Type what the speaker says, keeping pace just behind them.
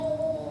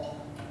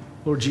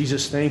Lord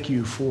Jesus, thank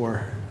you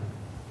for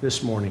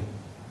this morning.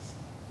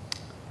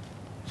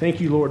 Thank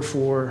you, Lord,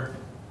 for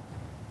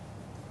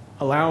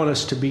allowing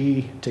us to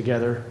be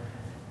together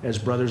as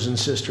brothers and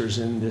sisters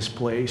in this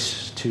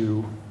place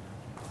to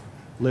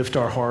lift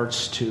our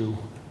hearts to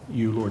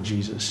you, Lord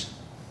Jesus,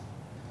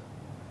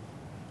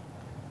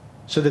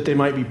 so that they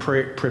might be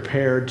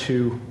prepared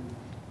to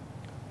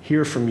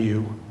hear from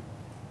you,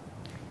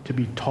 to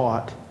be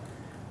taught,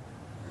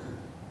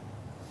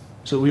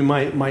 so that we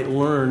might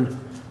learn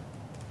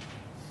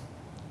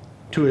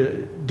to a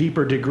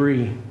deeper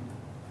degree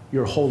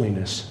your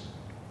holiness,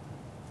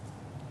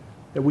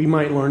 that we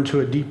might learn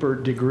to a deeper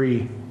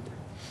degree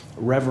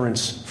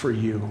reverence for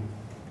you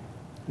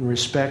and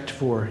respect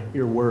for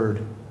your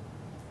word,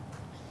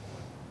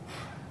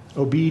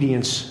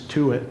 obedience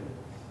to it.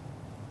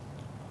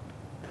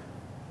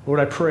 Lord,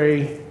 I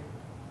pray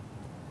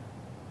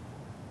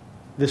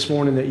this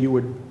morning that you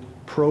would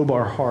probe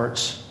our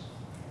hearts,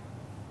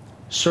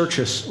 search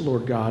us,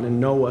 Lord God, and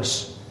know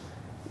us,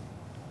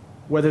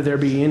 whether there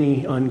be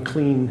any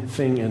unclean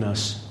thing in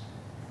us.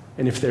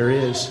 And if there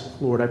is,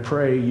 Lord, I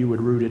pray you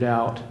would root it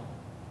out.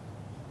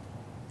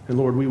 And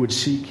Lord, we would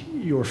seek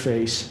your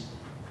face,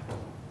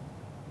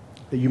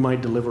 that you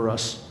might deliver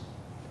us.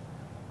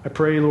 I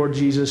pray, Lord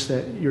Jesus,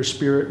 that your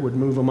Spirit would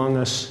move among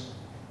us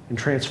and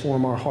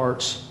transform our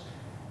hearts,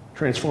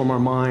 transform our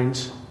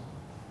minds,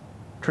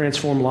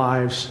 transform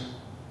lives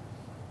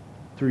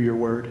through your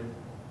word.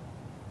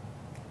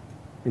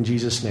 In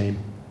Jesus' name,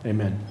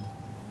 amen.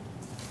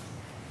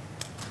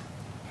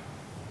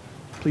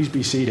 Please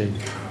be seated.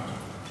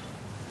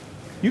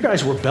 You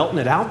guys were belting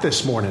it out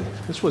this morning.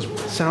 This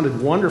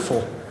sounded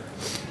wonderful.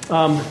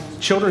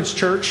 Children's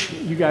Church,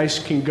 you guys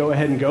can go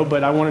ahead and go,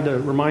 but I wanted to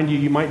remind you,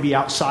 you might be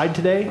outside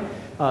today.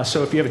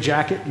 So if you have a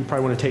jacket, you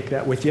probably want to take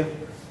that with you.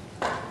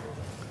 I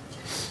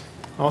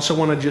also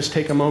want to just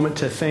take a moment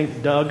to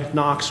thank Doug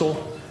Knoxell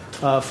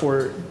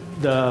for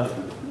the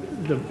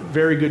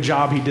very good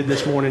job he did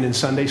this morning in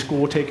Sunday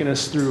school, taking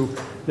us through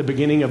the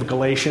beginning of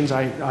Galatians.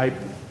 I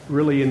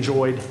really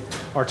enjoyed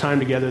our time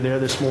together there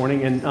this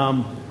morning.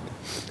 And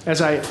as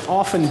I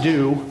often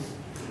do,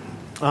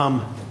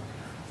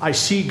 I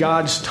see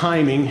God's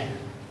timing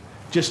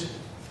just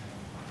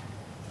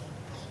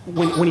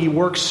when he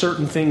works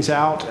certain things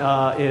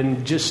out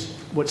in just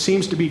what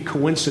seems to be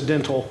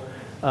coincidental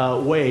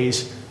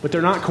ways, but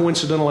they're not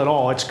coincidental at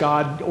all. It's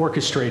God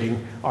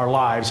orchestrating our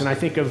lives. And I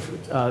think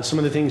of some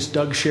of the things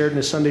Doug shared in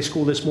his Sunday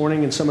school this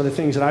morning and some of the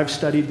things that I've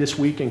studied this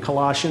week in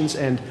Colossians,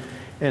 and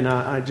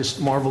I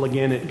just marvel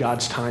again at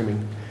God's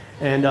timing.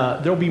 And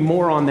there'll be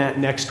more on that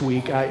next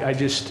week. I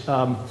just,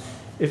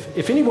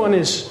 if anyone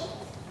is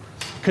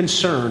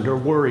concerned or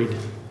worried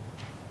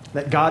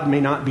that God may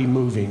not be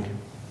moving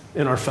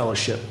in our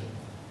fellowship,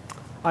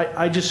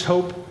 I just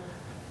hope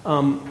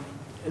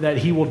that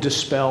he will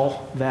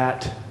dispel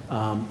that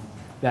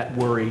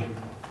worry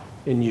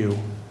in you.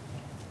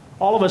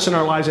 All of us in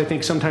our lives, I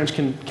think, sometimes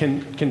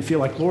can feel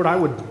like, Lord,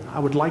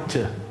 I'd like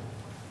to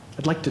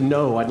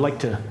know, I'd like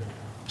to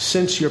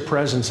sense your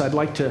presence, I'd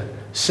like to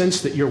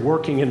sense that you're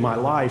working in my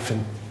life,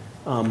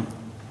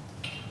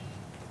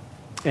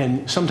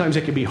 and sometimes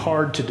it can be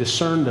hard to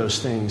discern those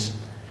things.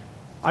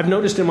 I've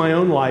noticed in my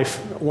own life,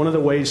 one of the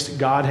ways that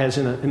God has,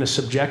 in a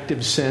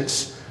subjective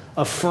sense,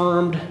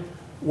 affirmed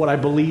what I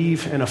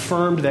believe and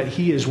affirmed that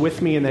he is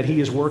with me and that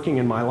he is working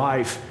in my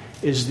life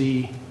is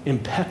the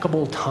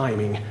impeccable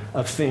timing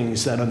of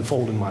things that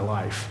unfold in my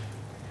life.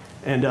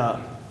 And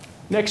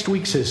next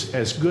week's is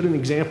as good an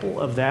example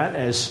of that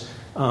as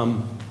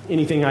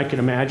anything I can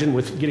imagine,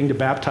 with getting to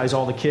baptize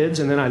all the kids.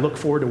 And then I look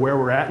forward to where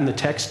we're at in the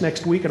text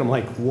next week, and I'm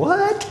like,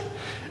 what?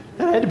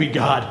 That had to be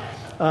God.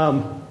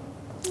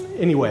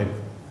 Anyway,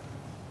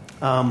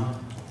 I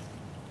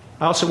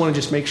also want to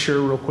just make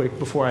sure real quick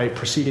before I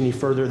proceed any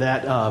further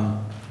that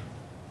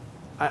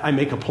I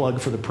make a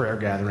plug for the prayer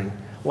gathering.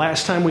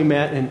 Last time we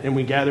met and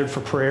we gathered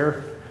for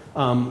prayer,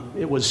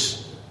 it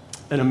was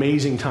an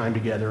amazing time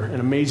together, an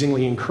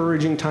amazingly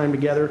encouraging time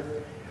together.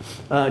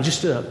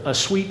 Just a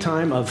sweet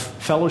time of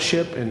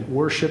fellowship and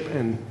worship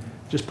and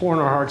just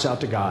pouring our hearts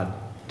out to God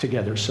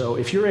together. So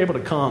if you're able to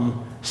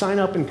come, sign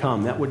up and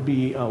come. That would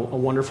be a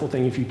wonderful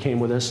thing if you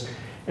came with us.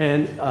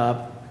 And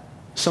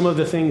some of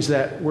the things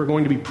that we're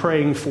going to be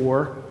praying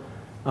for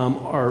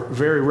are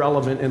very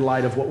relevant in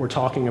light of what we're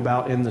talking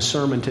about in the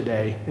sermon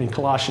today in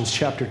Colossians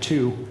chapter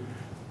 2,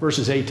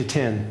 verses 8 to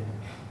 10.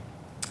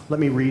 Let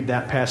me read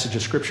that passage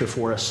of Scripture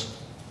for us.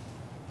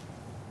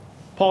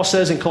 Paul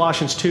says in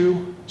Colossians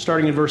 2,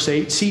 starting in verse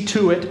 8, "See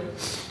to it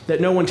that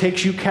no one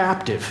takes you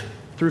captive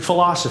through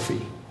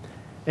philosophy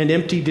and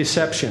empty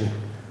deception,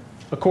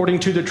 according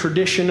to the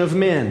tradition of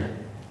men,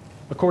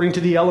 according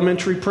to the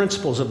elementary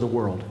principles of the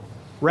world,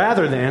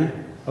 rather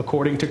than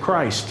according to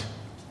Christ.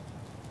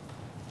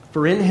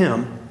 For in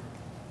him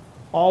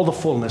all the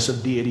fullness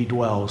of deity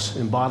dwells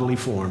in bodily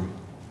form.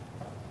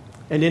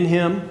 And in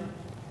him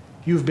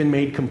you've been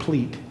made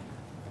complete,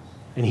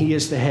 and he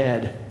is the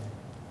head.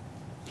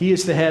 He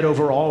is the head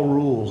over all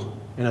rule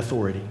and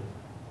authority."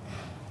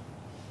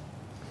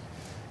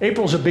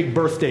 April's a big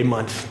birthday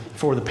month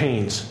for the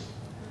Paynes.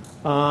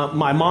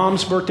 My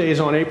mom's birthday is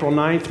on April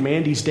 9th.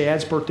 Mandy's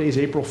dad's birthday is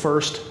April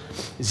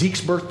 1st.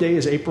 Zeke's birthday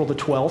is April the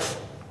 12th.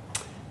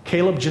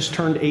 Caleb just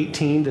turned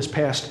 18 this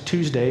past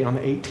Tuesday on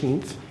the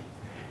 18th.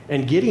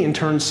 And Gideon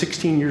turned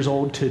 16 years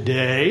old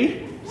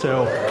today.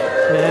 So,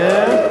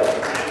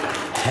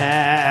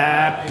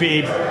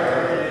 happy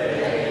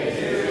birthday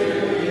to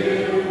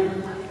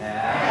you.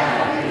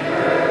 Happy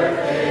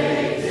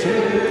birthday to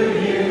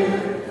you.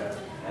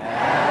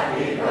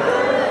 Happy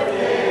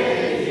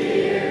birthday,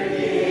 dear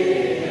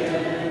Gideon.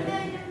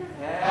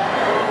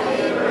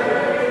 Happy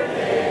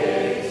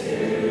birthday to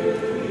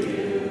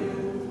you.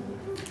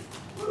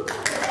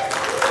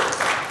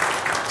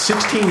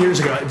 16 years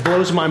ago, it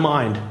blows my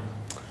mind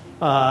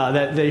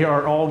that they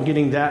are all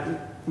getting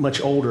that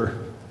much older.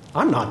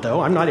 I'm not,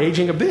 though. I'm not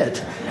aging a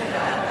bit.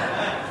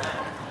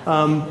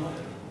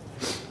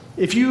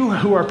 If you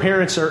who are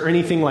parents are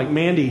anything like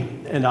Mandy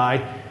and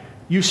I,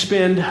 you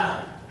spend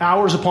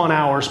hours upon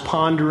hours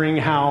pondering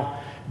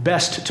how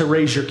best to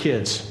raise your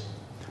kids,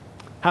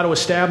 how to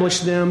establish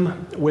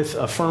them with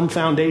a firm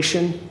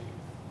foundation,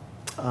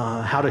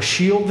 how to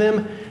shield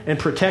them and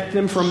protect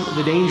them from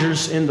the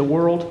dangers in the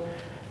world,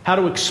 how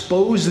to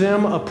expose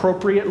them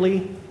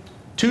appropriately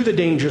to the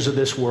dangers of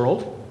this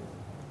world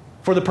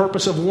for the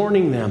purpose of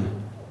warning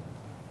them.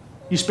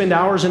 You spend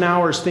hours and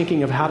hours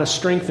thinking of how to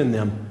strengthen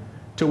them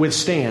to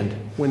withstand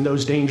when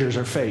those dangers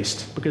are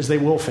faced, because they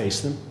will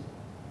face them.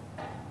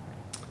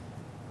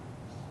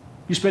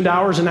 You spend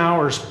hours and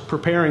hours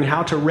preparing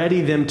how to ready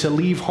them to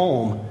leave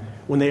home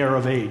when they are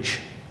of age.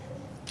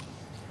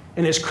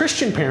 And as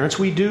Christian parents,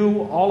 we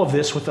do all of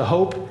this with the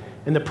hope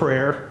and the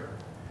prayer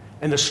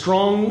and the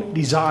strong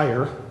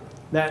desire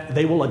that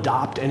they will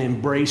adopt and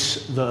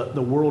embrace the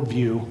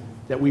worldview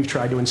that we've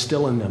tried to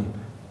instill in them,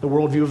 the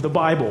worldview of the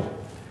Bible.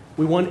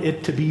 We want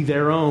it to be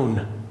their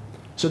own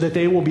so that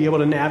they will be able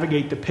to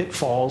navigate the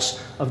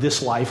pitfalls of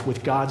this life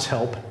with God's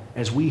help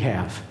as we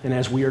have and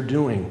as we are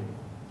doing.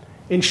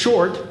 In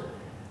short,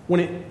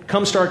 when it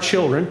comes to our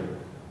children,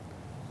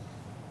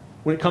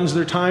 when it comes to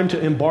their time to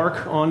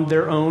embark on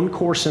their own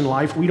course in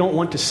life, we don't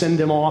want to send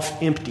them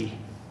off empty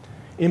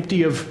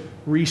of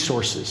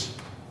resources.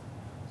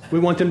 We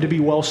want them to be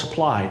well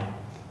supplied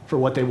for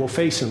what they will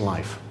face in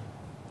life,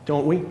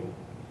 don't we?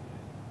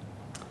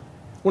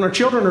 When our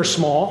children are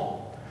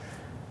small,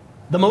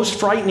 the most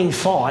frightening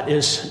thought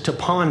is to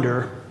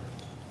ponder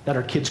that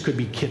our kids could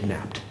be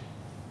kidnapped.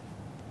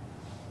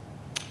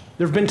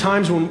 There have been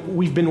times when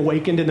we've been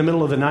awakened in the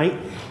middle of the night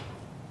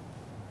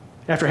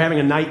after having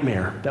a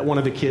nightmare that one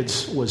of the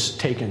kids was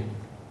taken.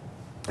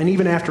 And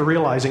even after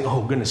realizing,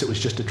 oh goodness, it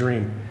was just a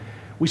dream,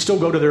 we still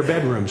go to their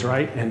bedrooms,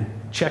 right, and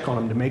check on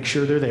them to make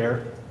sure they're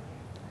there,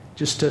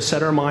 just to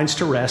set our minds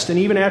to rest. And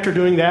even after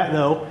doing that,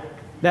 though,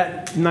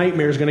 that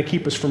nightmare is going to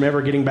keep us from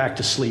ever getting back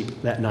to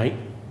sleep that night.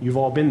 You've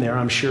all been there,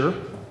 I'm sure.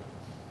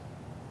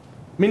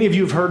 Many of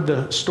you have heard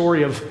the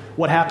story of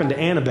what happened to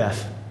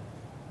Annabeth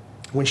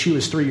when she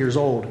was 3 years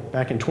old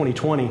back in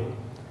 2020.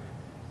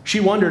 She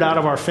wandered out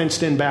of our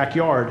fenced-in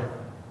backyard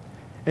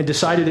and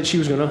decided that she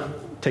was going to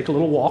take a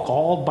little walk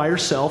all by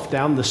herself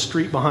down the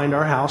street behind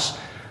our house,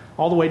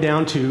 all the way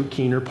down to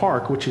Keener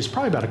Park, which is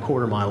probably about a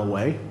quarter mile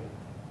away.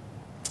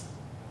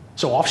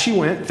 So off she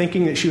went,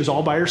 thinking that she was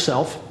all by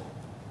herself.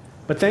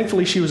 But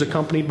thankfully, she was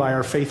accompanied by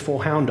our faithful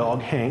hound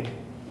dog, Hank.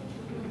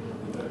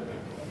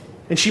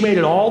 And she made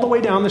it all the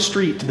way down the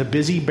street to the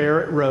busy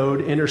Barrett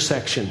Road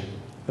intersection,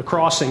 the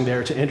crossing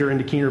there to enter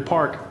into Keener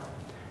Park.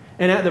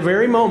 And at the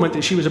very moment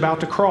that she was about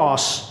to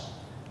cross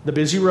the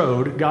busy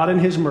road, God in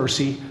His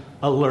mercy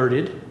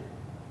alerted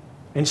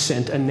and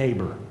sent a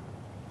neighbor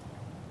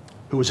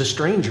who was a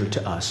stranger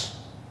to us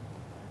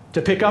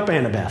to pick up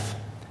Annabeth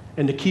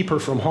and to keep her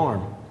from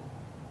harm.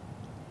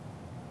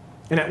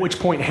 And at which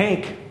point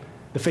Hank,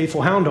 the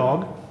faithful hound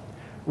dog,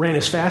 ran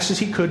as fast as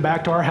he could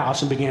back to our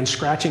house and began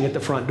scratching at the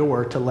front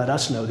door to let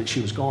us know that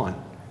she was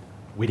gone.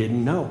 We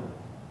didn't know.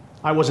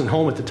 I wasn't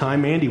home at the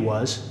time. Mandy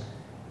was.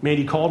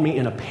 Mandy called me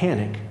in a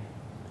panic.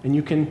 And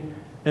you can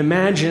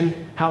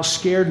imagine how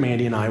scared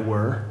Mandy and I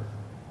were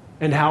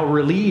and how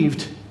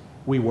relieved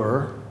we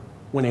were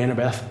when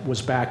Annabeth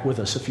was back with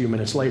us a few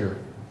minutes later.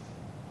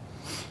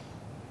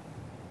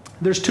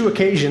 There's 2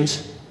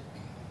 occasions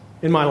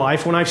in my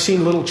life when I've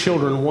seen little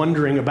children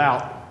wandering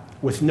about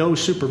with no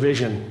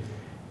supervision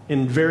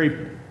in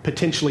very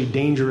potentially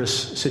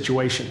dangerous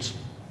situations.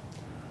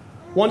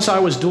 Once I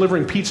was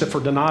delivering pizza for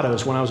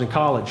Donato's when I was in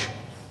college,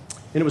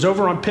 and it was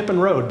over on Pippin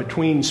Road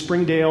between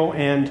Springdale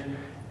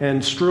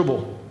and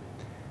Struble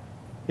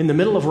in the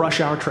middle of rush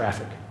hour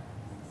traffic.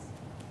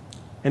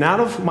 And out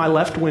of my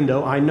left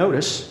window, I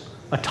notice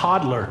a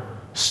toddler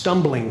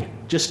stumbling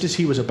just as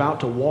he was about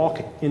to walk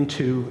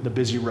into the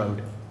busy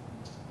road.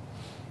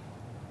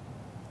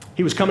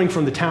 He was coming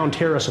from the Town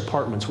Terrace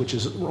Apartments, which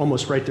is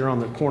almost right there on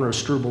the corner of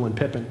Struble and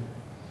Pippin.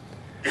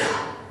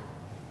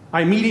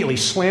 I immediately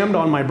slammed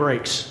on my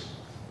brakes.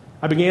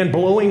 I began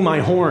blowing my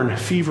horn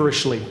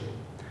feverishly.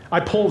 I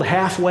pulled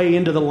halfway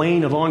into the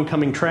lane of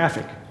oncoming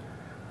traffic.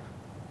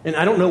 And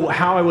I don't know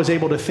how I was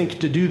able to think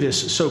to do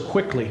this so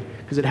quickly,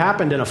 because it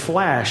happened in a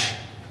flash.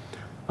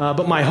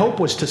 But my hope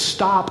was to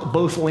stop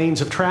both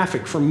lanes of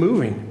traffic from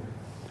moving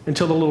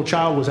until the little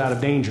child was out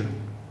of danger.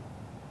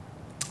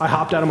 I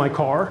hopped out of my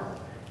car.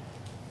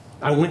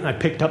 I went and I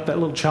picked up that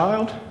little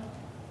child.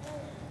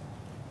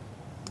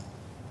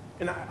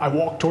 And I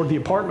walked toward the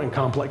apartment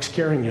complex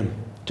carrying him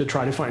to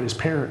try to find his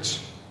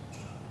parents.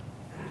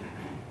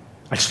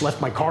 I just left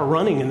my car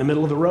running in the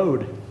middle of the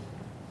road.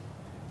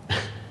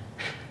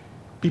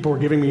 People were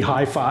giving me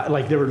high five,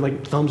 like they were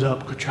like, thumbs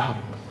up, good job.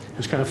 It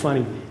was kind of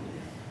funny.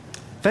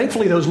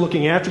 Thankfully, those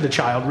looking after the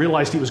child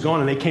realized he was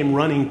gone and they came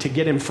running to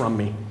get him from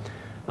me.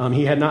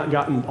 He had not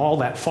gotten all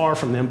that far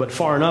from them, but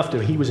far enough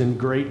that he was in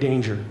great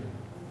danger.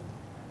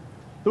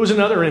 There was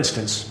another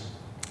instance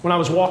when I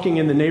was walking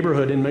in the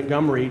neighborhood in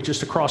Montgomery,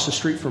 just across the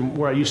street from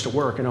where I used to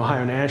work in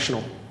Ohio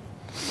National.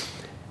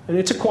 And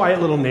it's a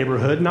quiet little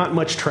neighborhood, not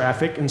much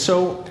traffic. And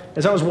so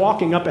as I was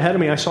walking up ahead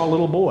of me, I saw a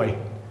little boy.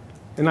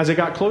 And as I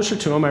got closer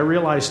to him, I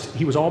realized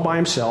he was all by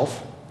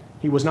himself.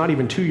 He was not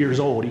even 2 years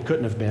old. He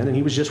couldn't have been. And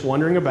he was just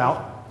wandering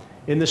about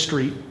in the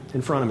street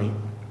in front of me.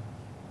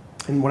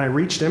 And when I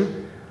reached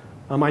him,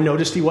 I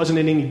noticed he wasn't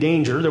in any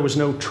danger. There was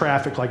no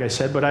traffic, like I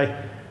said, but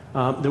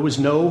there was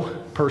no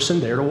person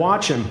there to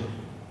watch him.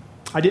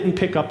 I didn't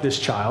pick up this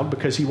child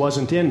because he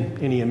wasn't in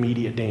any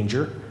immediate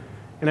danger.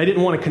 And I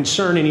didn't want to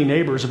concern any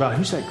neighbors about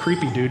who's that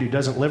creepy dude who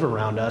doesn't live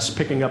around us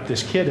picking up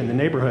this kid in the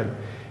neighborhood.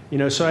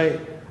 So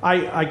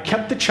I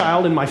kept the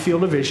child in my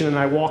field of vision, and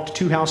I walked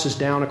 2 houses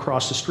down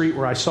across the street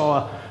where I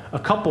saw a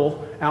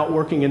couple out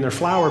working in their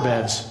flower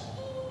beds.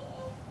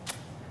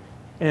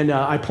 And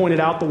I pointed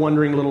out the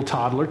wondering little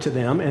toddler to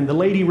them, and the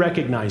lady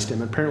recognized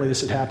him. Apparently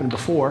this had happened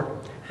before,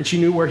 and she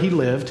knew where he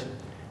lived.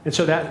 And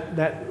so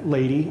that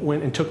lady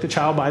went and took the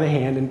child by the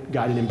hand and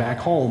guided him back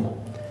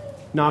home,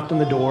 knocked on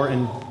the door,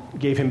 and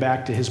gave him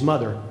back to his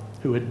mother,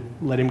 who had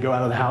let him go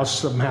out of the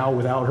house somehow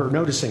without her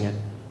noticing it.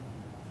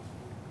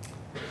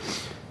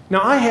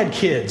 Now, I had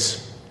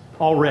kids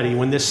already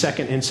when this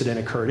second incident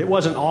occurred. It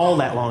wasn't all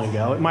that long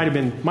ago. It might have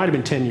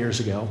been 10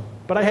 years ago.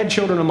 But I had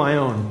children of my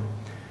own.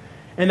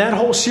 And that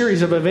whole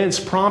series of events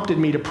prompted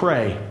me to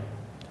pray,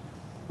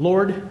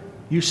 Lord,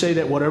 you say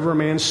that whatever a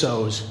man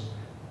sows,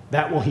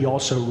 that will he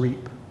also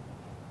reap.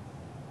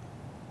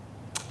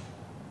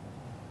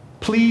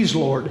 Please,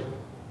 Lord,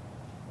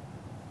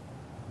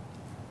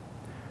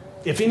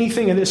 if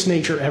anything of this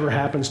nature ever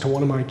happens to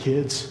one of my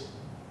kids,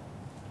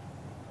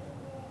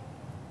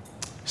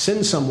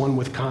 send someone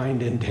with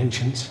kind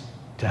intentions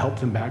to help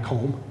them back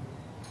home.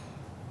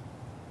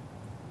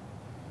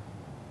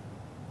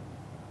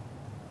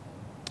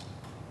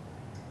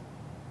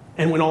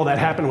 And when all that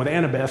happened with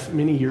Annabeth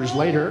many years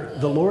later,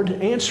 the Lord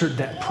answered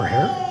that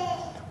prayer.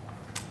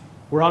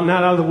 We're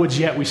not out of the woods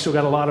yet. We still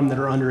got a lot of them that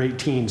are under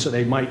 18, so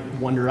they might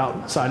wander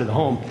outside of the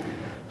home.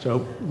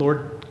 So,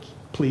 Lord,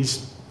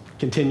 please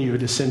continue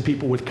to send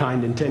people with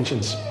kind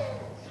intentions.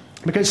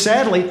 Because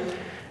sadly,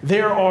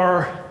 there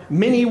are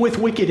many with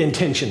wicked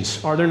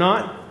intentions, are there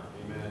not?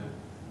 Amen.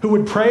 Who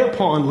would prey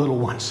upon little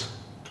ones.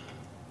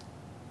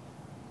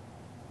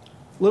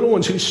 Little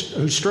ones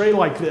who stray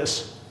like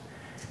this.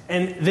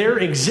 And their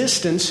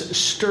existence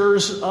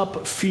stirs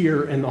up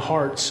fear in the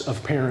hearts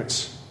of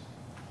parents.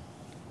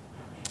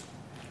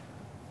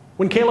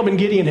 When Caleb and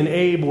Gideon and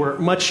Abe were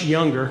much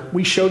younger,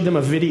 we showed them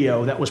a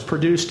video that was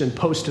produced and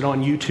posted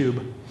on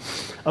YouTube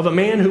of a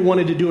man who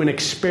wanted to do an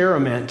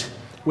experiment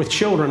with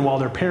children while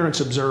their parents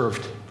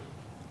observed.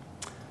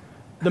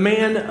 The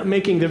man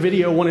making the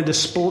video wanted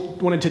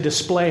to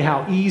display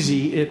how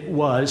easy it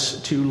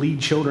was to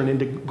lead children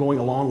into going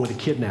along with a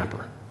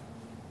kidnapper.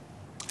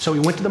 So he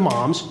went to the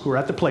moms who were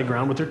at the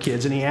playground with their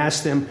kids, and he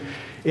asked them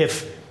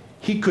if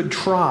he could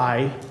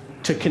try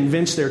to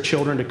convince their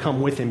children to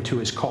come with him to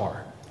his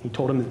car. He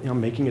told them,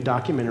 I'm making a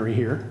documentary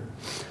here.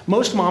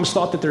 Most moms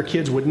thought that their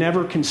kids would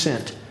never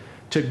consent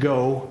to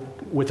go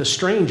with a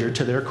stranger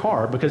to their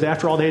car because,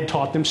 after all, they had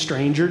taught them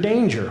stranger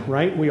danger,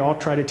 right? We all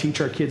try to teach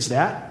our kids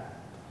that.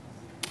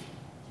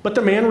 But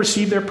the man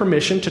received their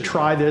permission to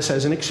try this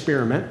as an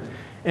experiment.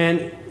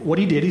 And what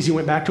he did is he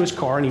went back to his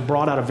car and he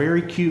brought out a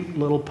very cute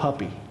little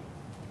puppy.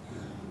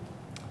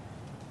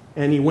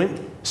 And he went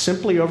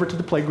simply over to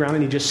the playground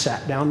and he just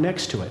sat down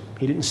next to it.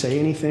 He didn't say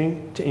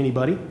anything to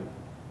anybody.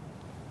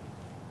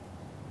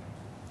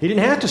 He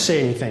didn't have to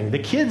say anything. The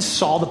kids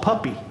saw the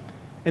puppy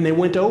and they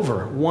went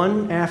over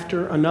one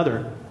after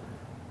another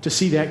to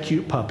see that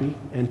cute puppy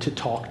and to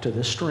talk to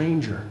the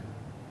stranger.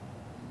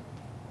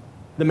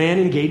 The man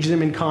engaged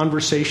them in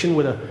conversation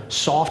with a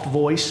soft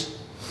voice,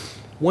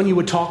 one you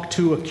would talk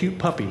to a cute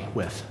puppy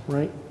with,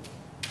 right?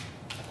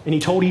 And he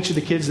told each of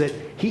the kids that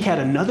he had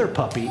another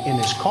puppy in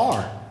his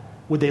car.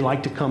 Would they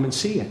like to come and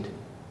see it?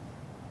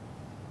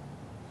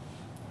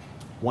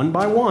 One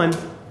by one,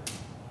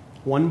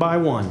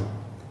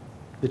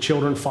 the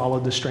children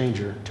followed the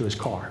stranger to his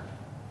car.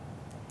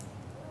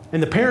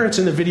 And the parents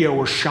in the video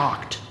were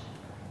shocked.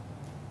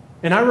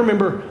 And I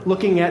remember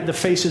looking at the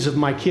faces of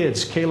my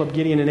kids, Caleb,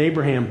 Gideon, and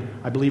Abraham.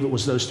 I believe it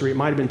was those three. It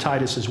might have been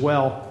Titus as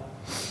well.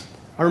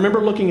 I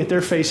remember looking at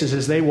their faces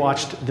as they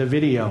watched the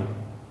video.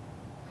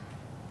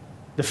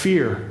 The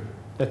fear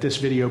that this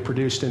video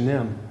produced in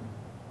them.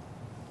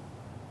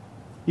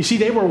 You see,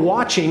 they were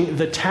watching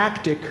the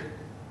tactic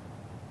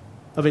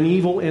of an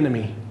evil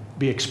enemy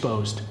be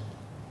exposed.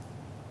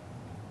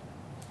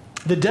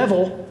 The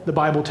devil, the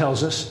Bible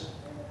tells us,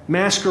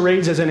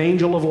 masquerades as an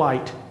angel of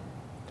light,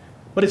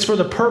 but it's for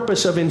the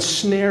purpose of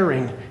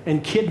ensnaring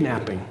and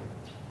kidnapping.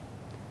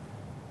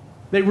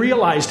 They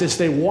realized as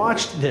they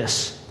watched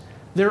this,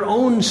 their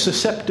own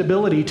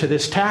susceptibility to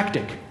this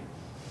tactic,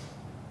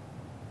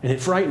 and it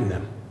frightened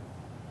them.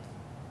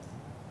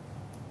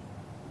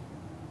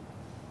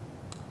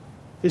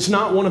 It's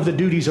not one of the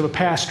duties of a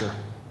pastor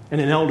and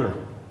an elder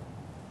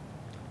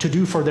to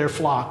do for their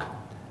flock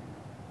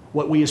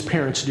what we as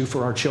parents do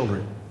for our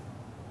children,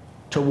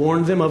 to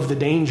warn them of the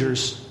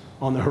dangers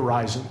on the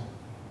horizon,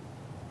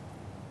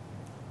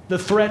 the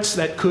threats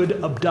that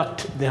could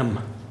abduct them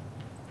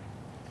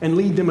and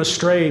lead them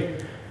astray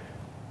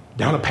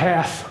down a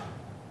path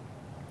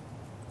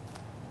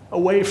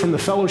away from the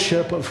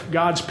fellowship of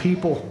God's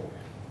people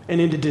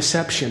and into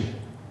deception.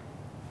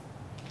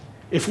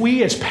 If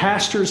we as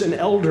pastors and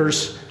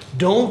elders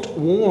don't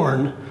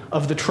warn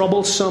of the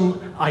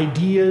troublesome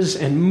ideas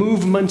and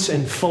movements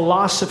and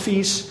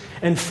philosophies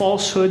and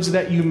falsehoods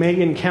that you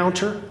may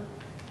encounter,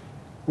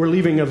 we're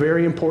leaving a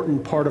very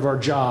important part of our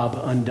job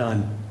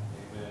undone.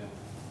 Amen.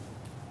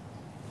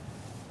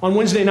 On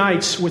Wednesday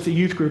nights with the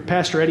youth group,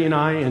 Pastor Eddie and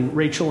I and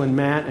Rachel and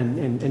Matt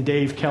and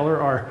Dave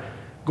Keller are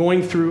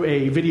going through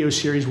a video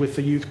series with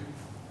the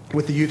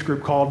youth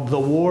group called The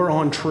War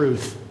on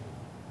Truth.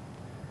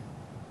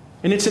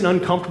 And it's an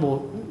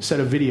uncomfortable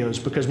set of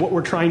videos because what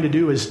we're trying to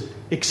do is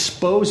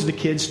expose the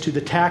kids to the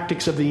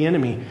tactics of the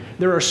enemy.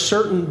 There are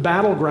certain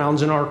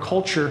battlegrounds in our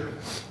culture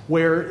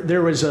where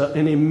there was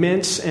an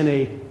immense and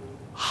a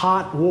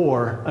hot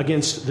war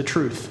against the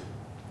truth.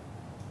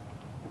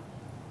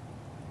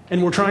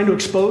 And we're trying to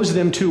expose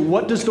them to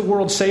what does the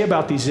world say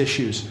about these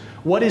issues?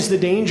 What is the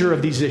danger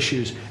of these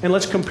issues? And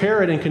let's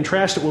compare it and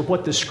contrast it with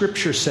what the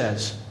Scripture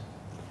says.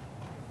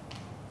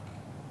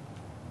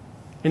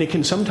 And it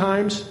can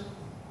sometimes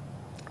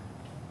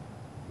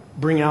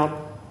bring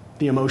out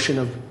the emotion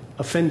of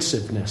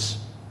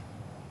offensiveness.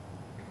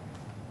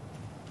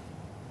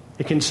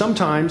 It can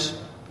sometimes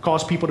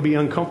cause people to be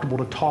uncomfortable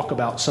to talk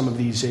about some of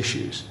these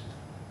issues.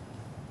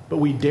 But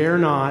we dare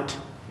not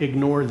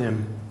ignore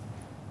them.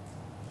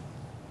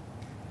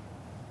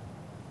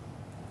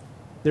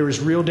 There is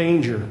real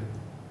danger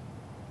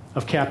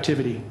of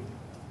captivity,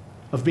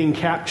 of being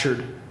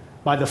captured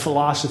by the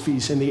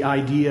philosophies and the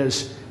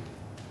ideas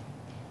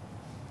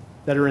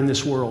that are in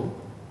this world.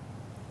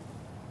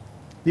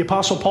 The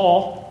Apostle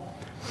Paul,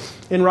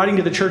 in writing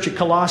to the church at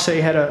Colossae,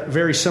 had a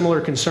very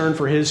similar concern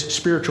for his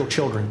spiritual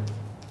children.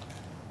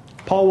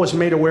 Paul was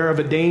made aware of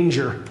a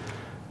danger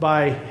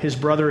by his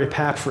brother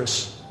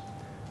Epaphras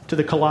to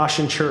the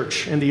Colossian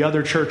church and the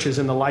other churches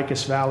in the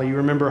Lycus Valley. You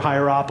remember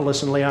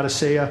Hierapolis and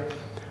Laodicea?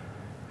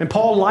 And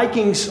Paul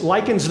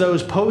likens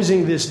those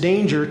posing this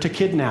danger to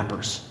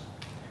kidnappers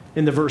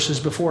in the verses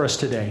before us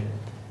today.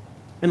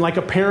 And like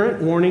a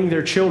parent warning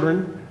their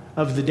children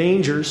of the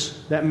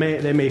dangers that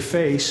they may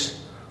face,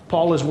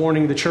 Paul is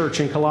warning the church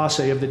in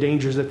Colossae of the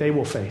dangers that they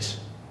will face.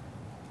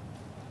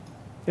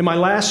 In my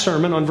last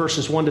sermon on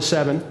verses 1 to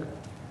 7,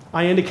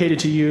 I indicated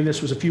to you,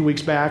 this was a few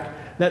weeks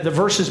back, that the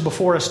verses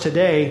before us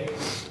today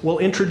will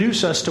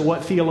introduce us to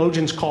what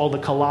theologians call the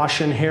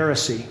Colossian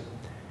heresy.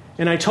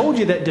 And I told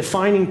you that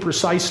defining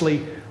precisely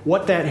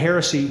what that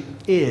heresy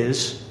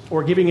is,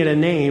 or giving it a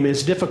name,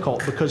 is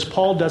difficult because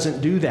Paul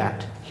doesn't do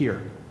that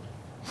here.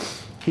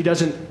 He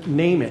doesn't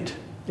name it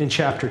in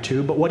chapter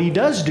 2, but what he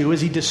does do is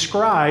he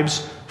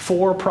describes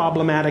 4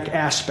 problematic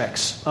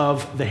aspects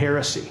of the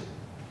heresy.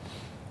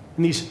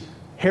 And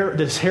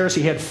this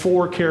heresy had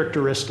 4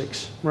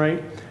 characteristics,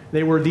 right?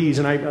 They were these,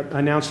 and I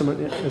announced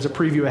them as a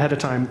preview ahead of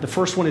time. The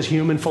first one is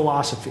human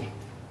philosophy.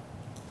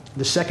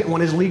 The second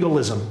one is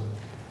legalism.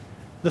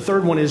 The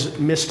third one is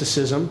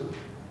mysticism.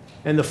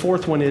 And the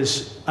fourth one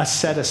is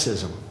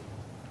asceticism.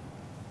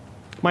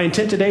 My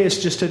intent today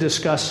is just to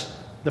discuss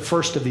the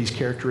first of these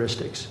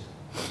characteristics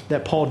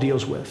that Paul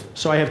deals with.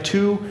 So I have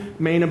 2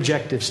 main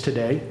objectives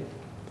today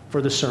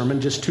for the sermon,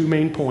 just 2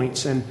 main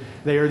points, and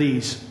they are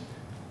these.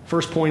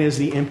 First point is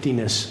the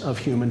emptiness of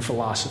human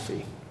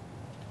philosophy.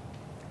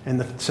 And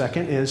the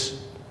second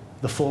is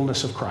the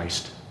fullness of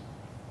Christ.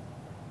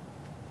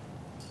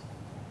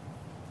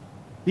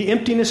 The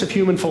emptiness of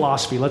human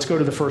philosophy. Let's go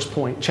to the first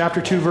point.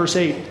 Chapter 2, verse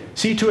 8.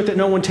 See to it that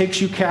no one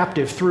takes you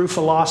captive through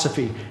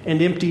philosophy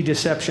and empty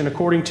deception,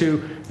 according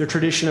to the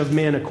tradition of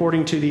men,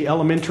 according to the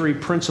elementary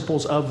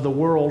principles of the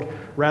world,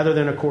 rather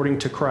than according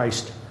to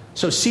Christ.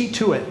 So see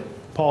to it,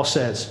 Paul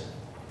says.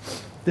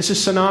 This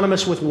is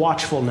synonymous with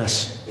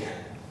watchfulness,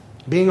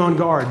 being on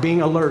guard,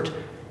 being alert,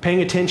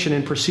 paying attention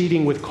and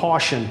proceeding with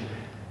caution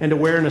and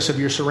awareness of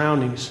your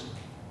surroundings.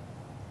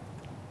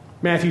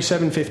 Matthew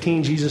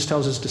 7:15, Jesus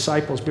tells his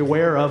disciples,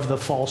 beware of the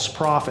false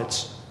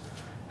prophets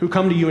who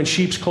come to you in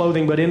sheep's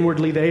clothing, but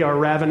inwardly they are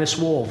ravenous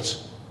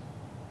wolves.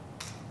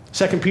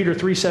 2 Peter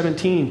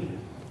 3:17,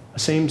 a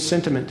same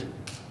sentiment.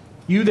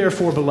 You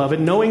therefore, beloved,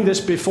 knowing this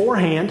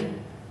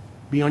beforehand,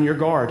 Be on your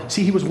guard.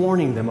 See, he was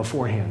warning them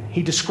beforehand.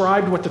 He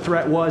described what the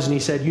threat was, and he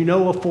said, you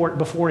know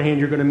beforehand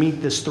you're going to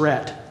meet this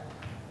threat.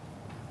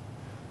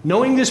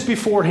 Knowing this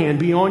beforehand,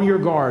 be on your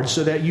guard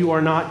so that you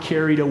are not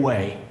carried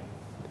away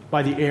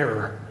by the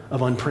error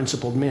of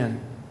unprincipled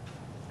men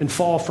and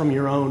fall from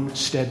your own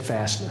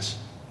steadfastness.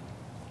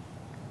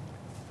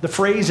 The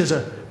phrase is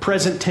a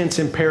present tense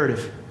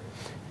imperative.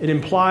 It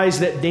implies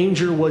that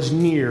danger was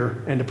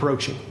near and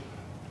approaching.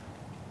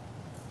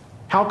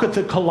 How could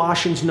the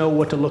Colossians know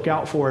what to look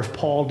out for if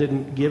Paul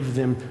didn't give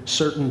them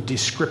certain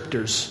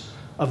descriptors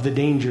of the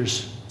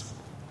dangers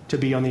to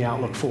be on the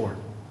outlook for?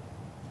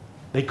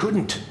 They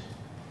couldn't.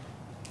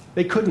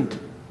 They couldn't.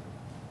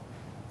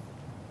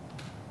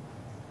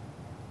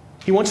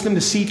 He wants them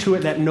to see to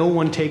it that no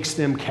one takes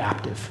them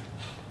captive.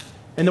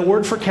 And the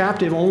word for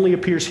captive only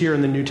appears here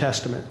in the New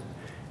Testament.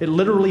 It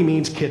literally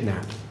means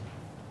kidnap.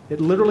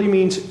 It literally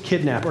means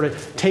kidnap, or to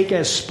take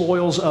as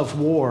spoils of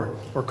war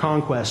or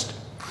conquest.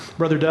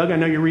 Brother Doug, I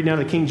know you're reading out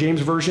of the King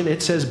James Version.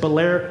 It says,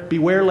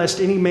 beware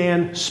lest any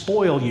man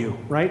spoil you,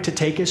 right? To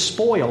take as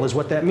spoil is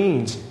what that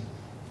means.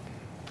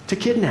 To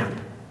kidnap.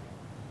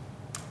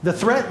 The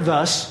threat,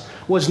 thus,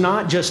 was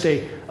not just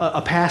a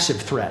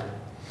passive threat.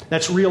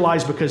 That's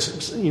realized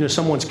because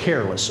someone's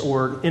careless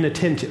or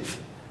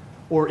inattentive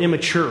or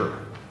immature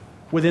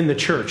within the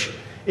church.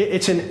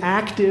 It's an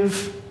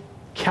active,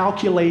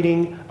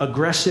 calculating,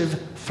 aggressive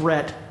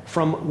threat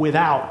from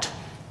without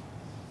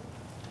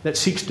that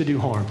seeks to do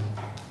harm.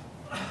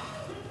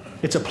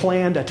 It's a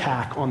planned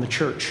attack on the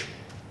church.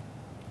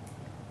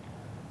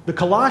 The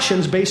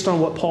Colossians, based on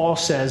what Paul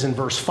says in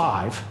verse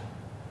 5,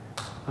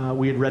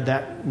 we had read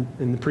that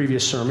in the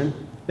previous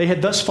sermon, they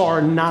had thus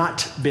far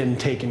not been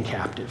taken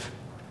captive.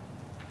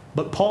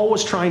 But Paul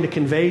was trying to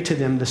convey to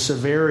them the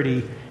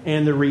severity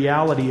and the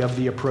reality of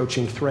the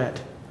approaching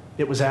threat.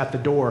 It was at the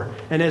door.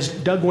 And as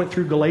Doug went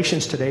through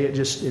Galatians today,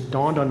 it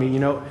dawned on me,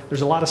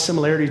 there's a lot of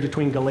similarities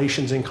between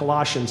Galatians and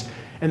Colossians.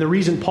 And the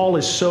reason Paul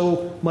is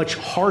so much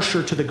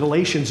harsher to the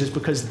Galatians is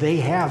because they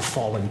have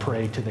fallen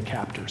prey to the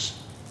captors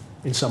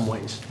in some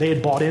ways. They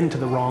had bought into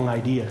the wrong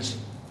ideas.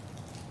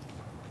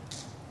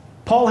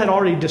 Paul had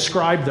already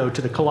described, though,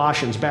 to the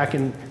Colossians back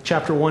in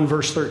chapter 1,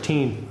 verse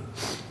 13.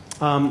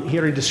 He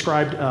already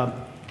described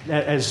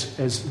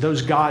as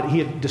those he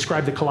had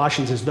described the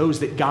Colossians as those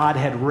that God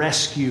had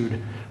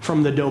rescued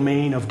from the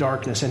domain of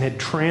darkness and had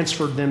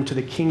transferred them to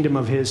the kingdom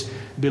of his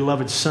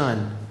beloved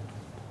Son.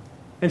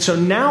 And so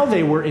now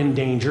they were in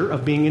danger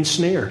of being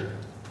ensnared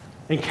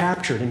and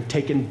captured and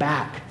taken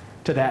back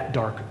to that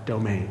dark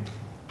domain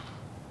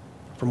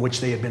from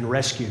which they had been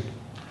rescued.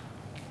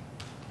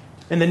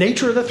 And the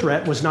nature of the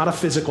threat was not a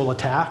physical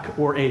attack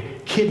or a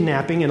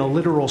kidnapping in a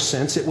literal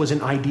sense. It was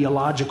an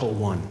ideological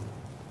one.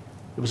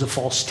 It was a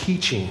false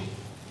teaching.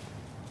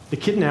 The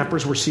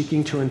kidnappers were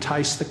seeking to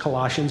entice the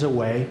Colossians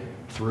away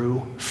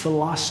through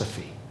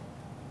philosophy.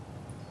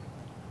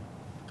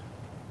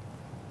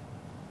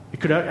 It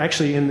could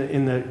actually,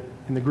 in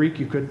the Greek,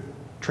 you could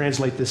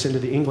translate this into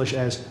the English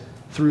as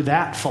through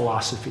that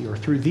philosophy or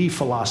through the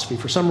philosophy.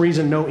 For some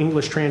reason, no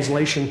English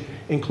translation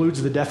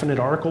includes the definite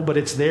article, but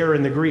it's there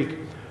in the Greek.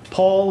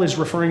 Paul is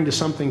referring to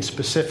something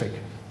specific.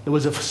 It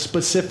was a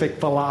specific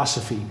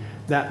philosophy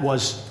that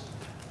was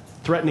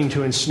threatening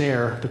to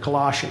ensnare the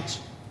Colossians.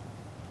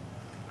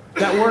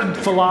 That word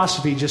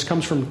philosophy just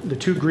comes from the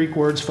two Greek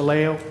words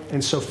phileo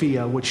and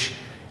sophia, which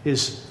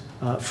is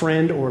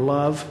friend or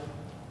love,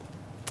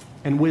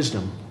 and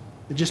wisdom.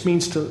 It just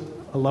means a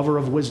lover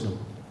of wisdom.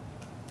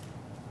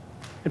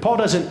 And Paul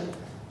doesn't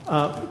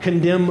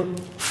condemn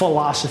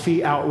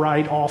philosophy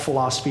outright, all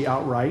philosophy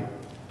outright.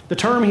 The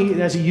term,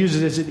 as he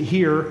uses it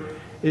here,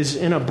 is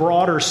in a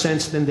broader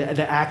sense than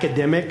the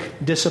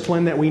academic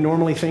discipline that we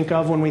normally think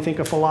of when we think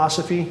of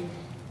philosophy.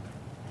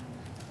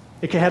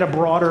 It had a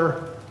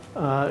broader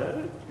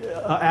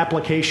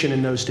application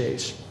in those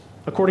days.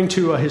 According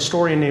to a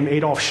historian named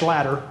Adolf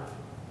Schlatter,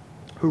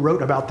 who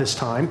wrote about this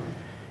time,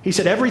 he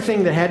said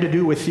everything that had to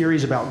do with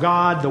theories about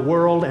God, the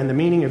world, and the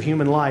meaning of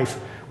human life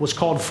was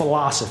called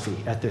philosophy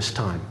at this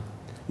time.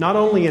 Not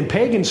only in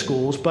pagan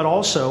schools, but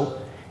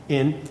also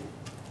in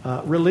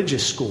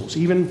religious schools,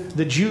 even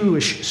the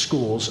Jewish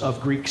schools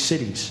of Greek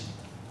cities.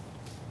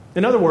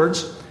 In other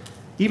words,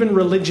 even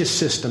religious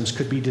systems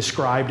could be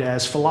described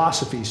as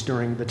philosophies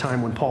during the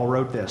time when Paul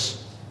wrote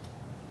this.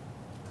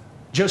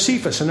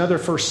 Josephus, another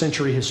first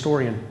century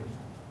historian,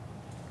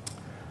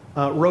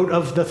 wrote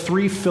of the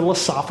three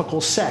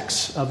philosophical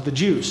sects of the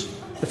Jews: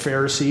 the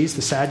Pharisees,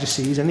 the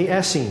Sadducees, and the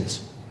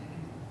Essenes.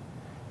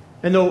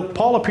 And though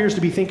Paul appears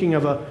to be thinking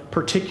of a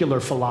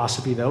particular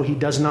philosophy, though, he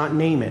does not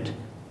name it.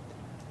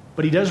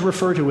 But he does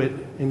refer to it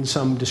in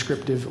some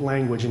descriptive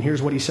language. And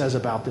here's what he says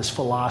about this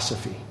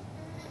philosophy.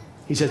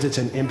 He says it's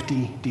an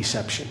empty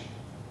deception.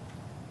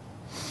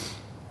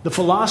 The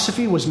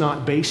philosophy was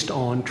not based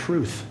on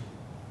truth.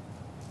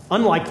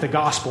 Unlike the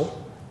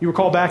gospel, you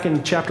recall back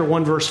in chapter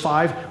 1, verse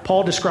 5,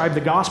 Paul described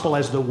the gospel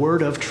as the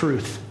word of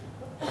truth.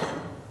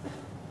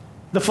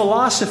 The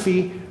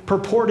philosophy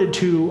purported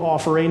to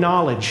offer a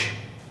knowledge,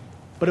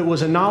 but it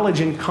was a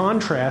knowledge in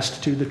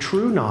contrast to the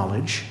true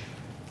knowledge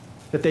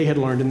that they had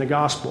learned in the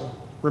gospel.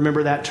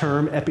 Remember that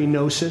term,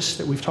 epignosis,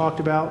 that we've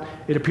talked about?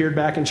 It appeared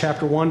back in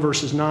chapter 1,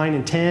 verses 9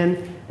 and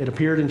 10. It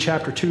appeared in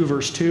chapter 2,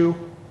 verse 2.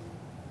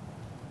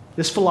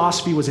 This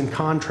philosophy was in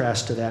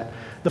contrast to that.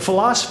 The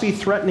philosophy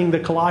threatening the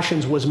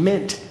Colossians was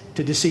meant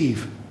to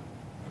deceive,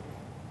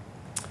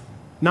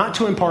 not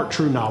to impart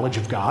true knowledge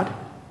of God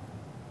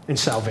and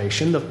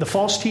salvation. The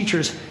false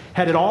teachers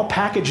had it all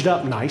packaged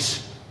up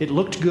nice. It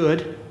looked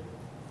good.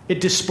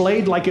 It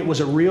displayed like it was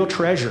a real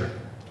treasure.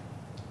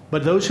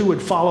 But those who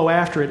would follow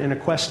after it in a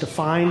quest to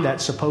find that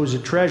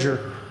supposed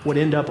treasure would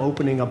end up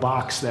opening a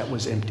box that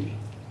was empty.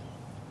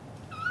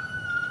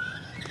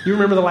 You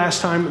remember the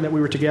last time that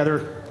we were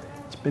together?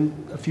 It's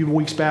been a few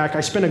weeks back.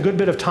 I spent a good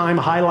bit of time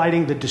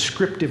highlighting the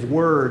descriptive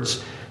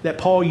words that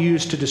Paul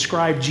used to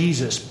describe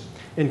Jesus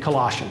in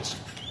Colossians.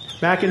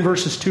 Back in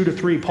verses 2 to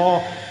 3,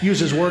 Paul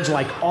uses words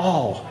like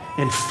all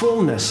and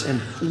fullness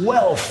and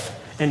wealth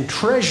and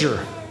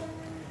treasure.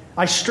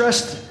 I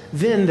stressed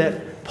then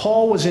that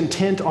Paul was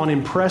intent on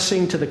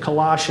impressing to the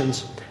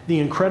Colossians the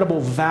incredible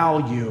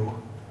value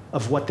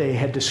of what they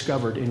had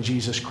discovered in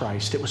Jesus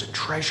Christ. It was a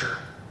treasure.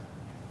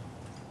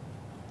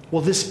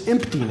 Well, this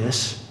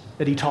emptiness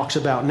that he talks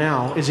about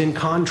now is in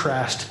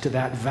contrast to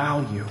that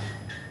value.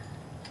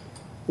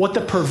 What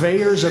the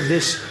purveyors of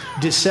this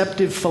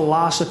deceptive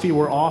philosophy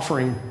were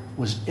offering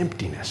was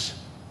emptiness.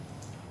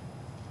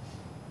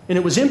 And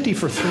it was empty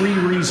for 3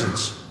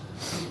 reasons.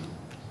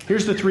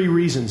 Here's the 3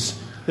 reasons.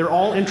 They're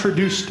all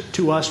introduced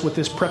to us with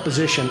this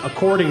preposition,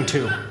 according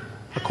to,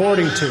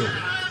 according to,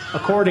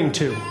 according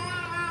to.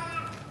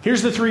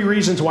 Here's the 3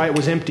 reasons why it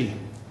was empty.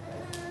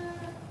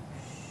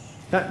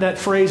 That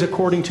phrase,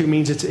 according to,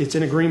 means it's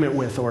in agreement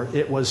with, or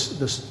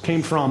this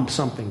came from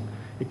something.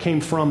 It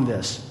came from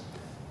this.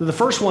 The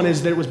first one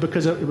is that it was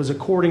because it was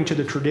according to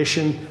the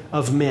tradition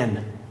of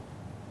men.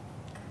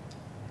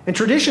 And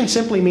tradition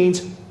simply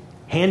means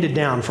handed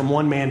down from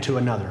one man to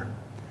another.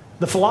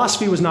 The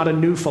philosophy was not a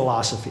new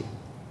philosophy.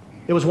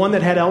 It was one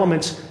that had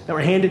elements that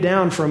were handed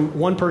down from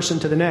one person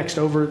to the next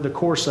over the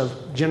course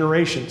of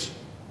generations.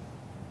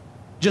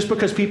 Just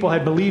because people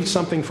had believed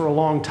something for a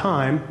long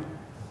time,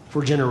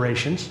 for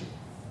generations,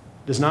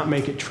 does not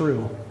make it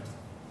true.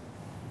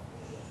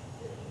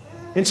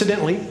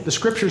 Incidentally, the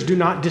scriptures do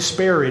not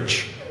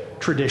disparage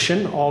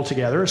tradition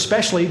altogether,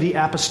 especially the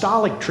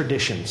apostolic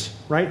traditions,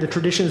 right? The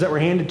traditions that were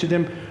handed to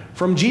them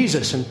from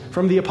Jesus and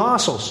from the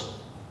apostles.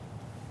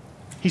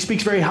 He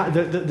speaks very high,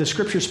 the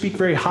scriptures speak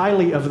very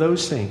highly of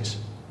those things.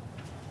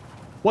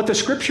 What the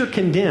scripture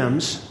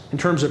condemns in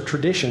terms of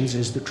traditions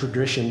is the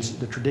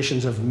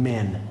traditions of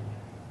men.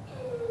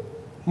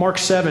 Mark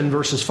 7,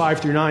 verses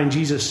 5 through 9,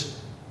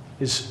 Jesus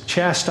is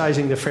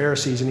chastising the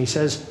Pharisees, and he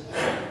says,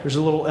 there's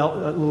a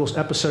little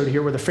episode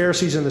here where the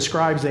Pharisees and the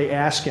scribes, they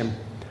ask him,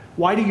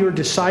 why do your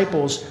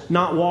disciples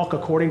not walk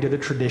according to the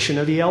tradition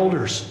of the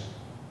elders,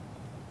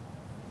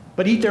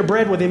 but eat their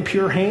bread with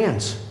impure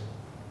hands?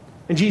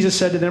 And Jesus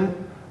said to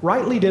them,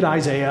 rightly did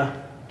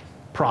Isaiah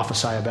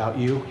prophesy about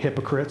you,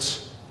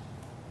 hypocrites.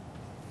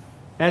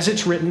 As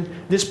it's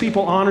written, this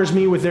people honors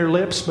me with their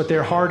lips, but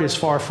their heart is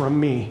far from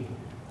me.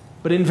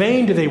 But in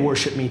vain do they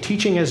worship me,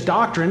 teaching as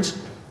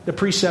doctrines the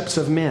precepts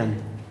of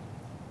men.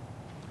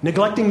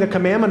 Neglecting the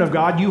commandment of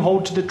God, you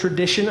hold to the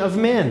tradition of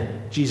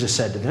men, Jesus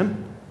said to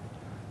them.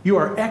 You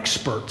are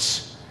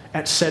experts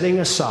at setting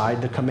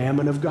aside the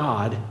commandment of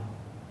God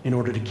in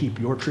order to keep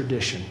your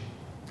tradition.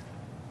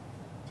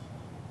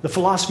 The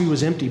philosophy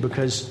was empty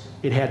because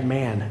it had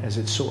man as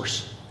its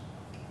source.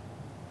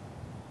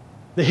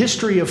 The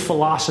history of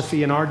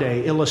philosophy in our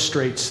day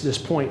illustrates this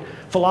point.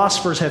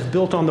 Philosophers have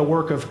built on the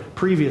work of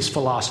previous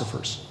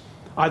philosophers,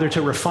 either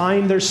to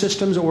refine their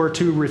systems or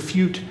to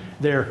refute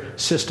their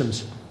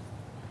systems.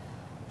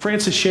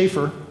 Francis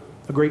Schaeffer,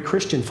 a great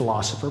Christian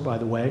philosopher, by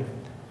the way,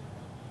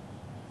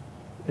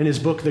 in his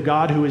book, The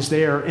God Who Is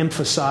There,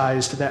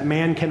 emphasized that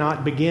man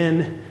cannot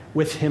begin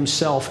with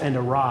himself and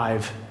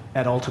arrive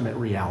at ultimate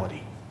reality.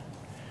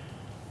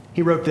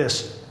 He wrote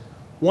this,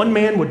 one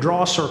man would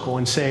draw a circle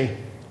and say,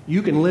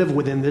 you can live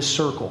within this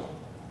circle.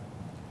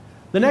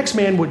 The next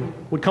man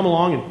would come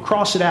along and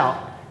cross it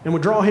out and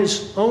would draw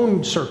his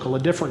own circle, a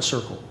different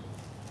circle.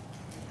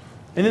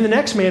 And then the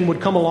next man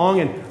would come along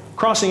and,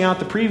 crossing out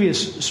the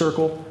previous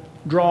circle,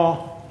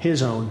 draw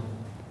his own.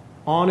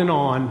 On and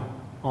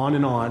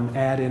on,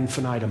 ad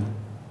infinitum.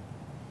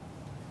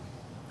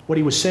 What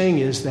he was saying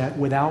is that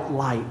without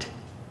light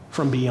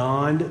from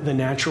beyond the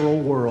natural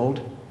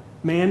world,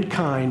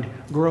 mankind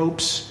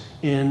gropes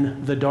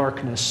in the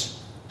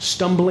darkness,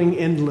 stumbling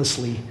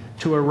endlessly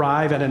to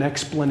arrive at an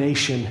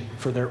explanation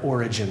for their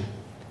origin,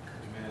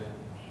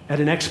 at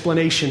an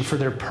explanation for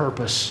their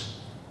purpose,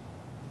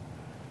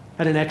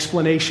 at an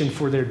explanation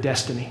for their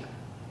destiny.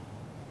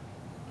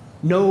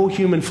 No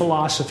human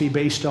philosophy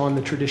based on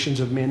the traditions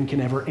of men can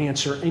ever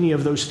answer any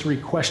of those 3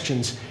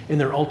 questions in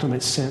their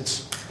ultimate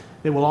sense.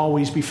 They will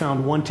always be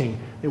found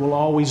wanting. They will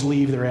always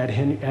leave their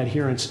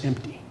adherents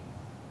empty.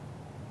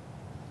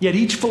 Yet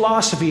each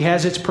philosophy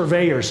has its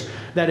purveyors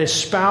that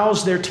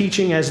espouse their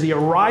teaching as the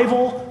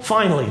arrival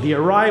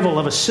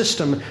of a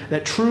system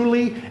that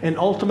truly and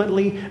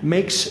ultimately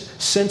makes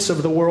sense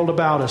of the world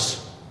about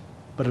us.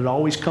 But it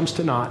always comes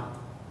to naught.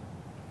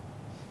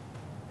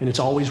 And it's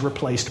always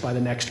replaced by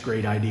the next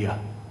great idea.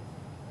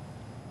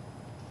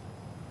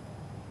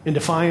 In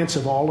defiance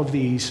of all of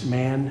these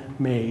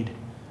man-made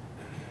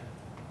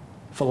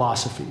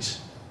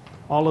philosophies,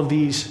 all of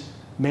these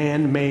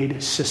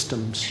man-made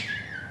systems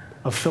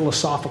of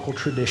philosophical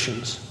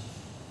traditions,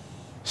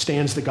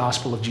 stands the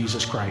gospel of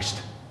Jesus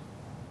Christ.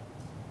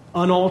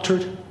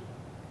 Unaltered,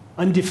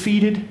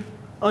 undefeated,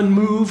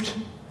 unmoved,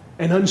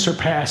 and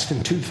unsurpassed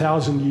in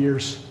 2,000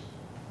 years.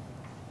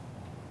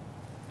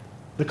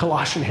 The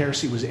Colossian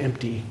heresy was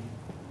empty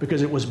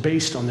because it was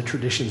based on the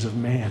traditions of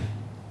man.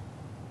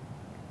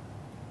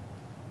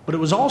 But it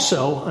was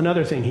also,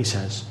 another thing he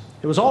says,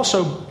 it was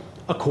also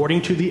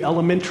according to the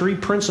elementary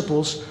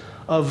principles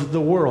of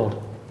the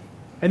world.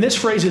 And this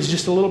phrase is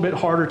just a little bit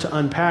harder to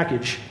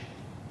unpackage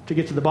to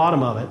get to the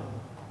bottom of it.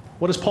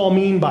 What does Paul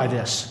mean by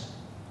this?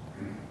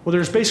 Well,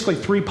 there's basically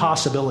three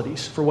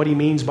possibilities for what he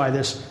means by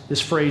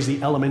this phrase,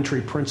 the elementary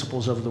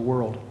principles of the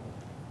world.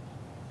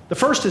 The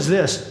first is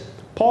this.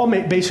 Paul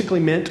basically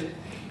meant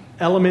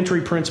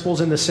elementary principles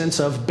in the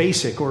sense of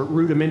basic or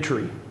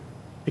rudimentary.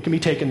 It can be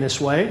taken this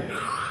way.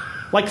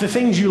 Like the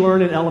things you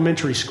learn in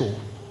elementary school.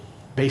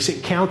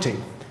 Basic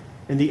counting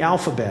and the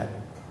alphabet.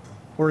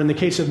 Or in the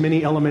case of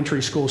many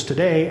elementary schools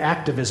today,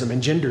 activism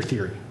and gender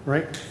theory,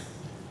 right?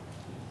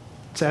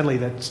 Sadly,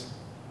 that's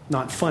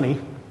not funny.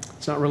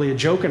 It's not really a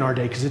joke in our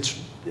day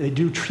because they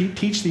do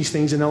teach these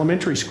things in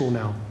elementary school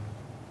now.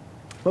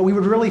 But we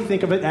would really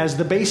think of it as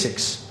the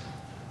basics.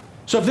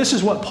 So if this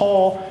is what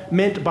Paul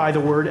meant by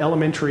the word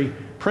elementary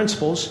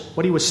principles,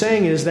 what he was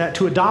saying is that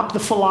to adopt the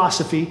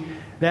philosophy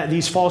that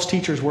these false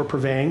teachers were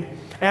purveying,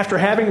 after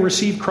having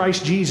received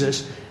Christ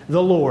Jesus,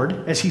 the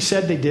Lord, as he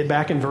said they did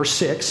back in verse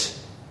 6,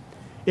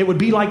 it would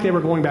be like they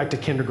were going back to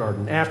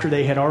kindergarten after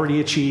they had already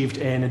achieved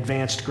an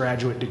advanced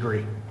graduate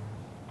degree.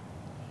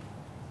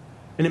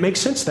 And it makes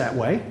sense that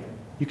way.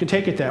 You can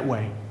take it that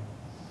way.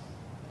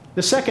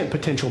 The second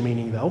potential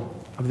meaning, though,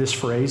 of this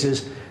phrase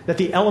is that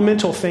the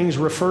elemental things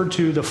referred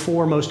to the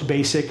four most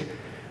basic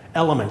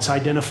elements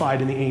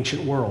identified in the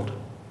ancient world: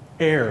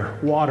 air,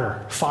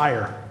 water,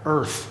 fire,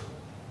 earth.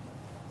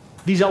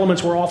 These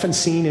elements were often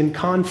seen in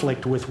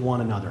conflict with one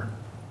another.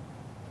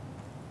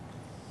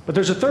 But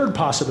there's a third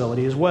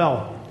possibility as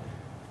well.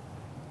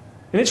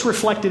 And it's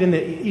reflected in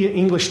the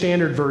English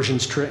Standard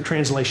Version's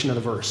translation of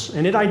the verse.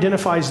 And it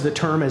identifies the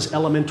term as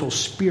elemental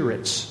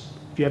spirits.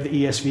 If you have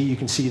the ESV, you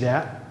can see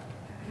that.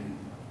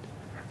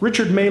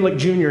 Richard Malick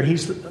Jr.,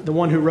 he's the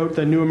one who wrote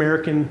the New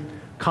American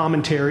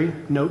Commentary,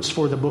 notes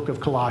for the book of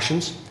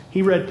Colossians.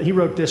 He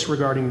wrote this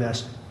regarding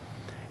this.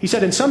 He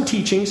said, in some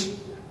teachings,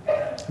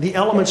 the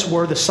elements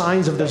were the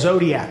signs of the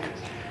zodiac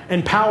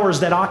and powers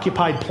that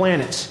occupied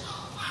planets.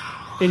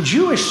 In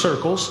Jewish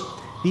circles,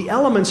 the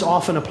elements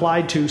often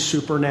applied to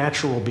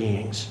supernatural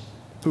beings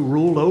who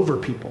ruled over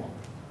people.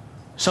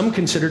 Some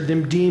considered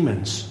them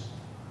demons.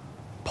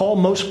 Paul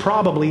most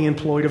probably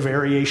employed a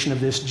variation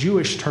of this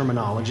Jewish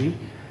terminology,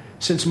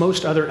 since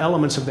most other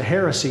elements of the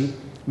heresy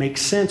make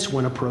sense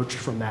when approached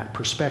from that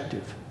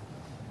perspective.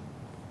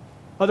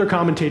 Other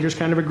commentators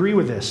kind of agree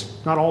with this.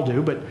 Not all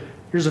do, but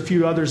here's a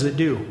few others that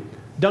do.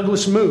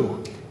 Douglas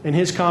Moo, in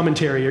his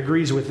commentary,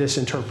 agrees with this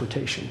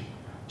interpretation.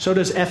 So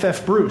does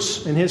F.F.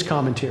 Bruce in his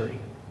commentary.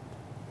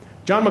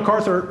 John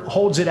MacArthur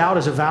holds it out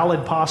as a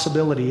valid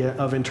possibility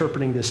of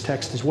interpreting this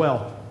text as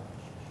well.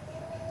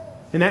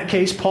 In that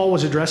case, Paul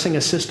was addressing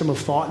a system of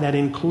thought that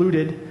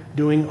included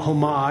doing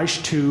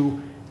homage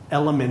to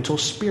elemental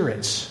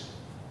spirits,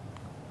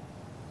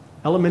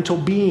 elemental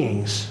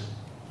beings.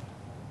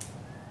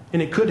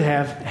 And it could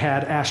have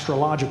had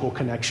astrological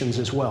connections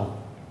as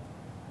well.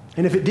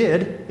 And if it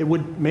did, it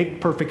would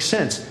make perfect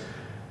sense.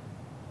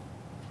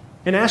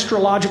 An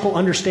astrological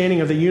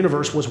understanding of the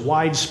universe was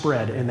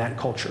widespread in that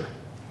culture.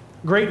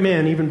 Great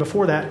men, even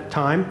before that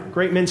time,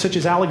 great men such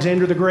as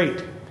Alexander the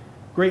Great,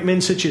 great men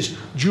such as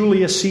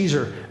Julius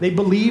Caesar, they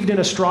believed in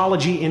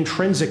astrology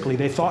intrinsically.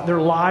 They thought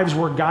their lives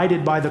were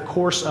guided by the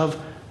course of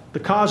the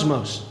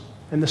cosmos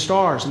and the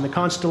stars and the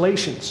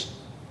constellations.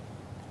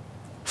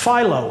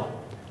 Philo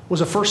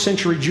was a first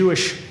century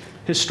Jewish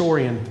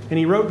historian, and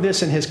he wrote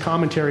this in his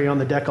commentary on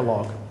the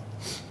Decalogue.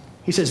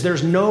 He says, there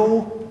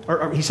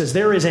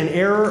is an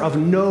error of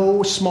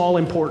no small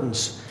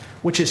importance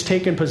which has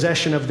taken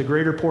possession of the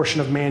greater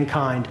portion of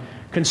mankind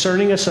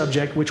concerning a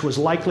subject which was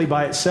likely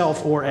by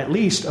itself, or at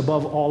least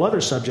above all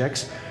other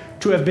subjects,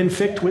 to have been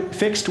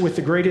fixed with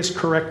the greatest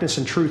correctness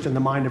and truth in the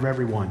mind of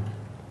everyone.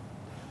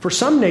 For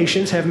some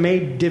nations have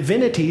made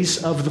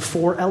divinities of the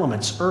four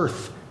elements,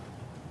 earth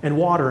and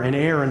water and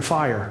air and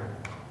fire.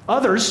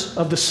 Others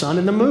of the sun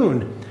and the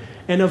moon,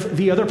 and of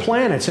the other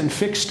planets and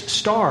fixed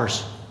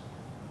stars.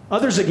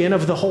 Others again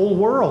of the whole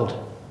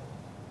world.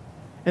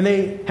 And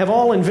they have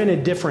all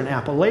invented different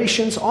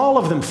appellations, all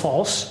of them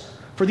false,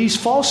 for these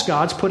false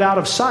gods put out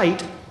of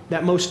sight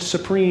that most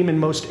supreme and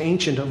most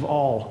ancient of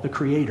all, the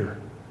Creator.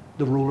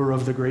 the ruler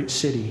of the great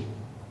city,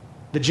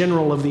 the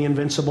general of the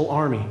invincible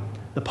army,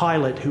 the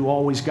pilot who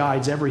always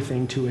guides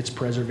everything to its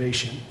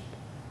preservation.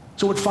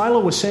 So what Philo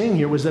was saying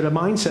here was that a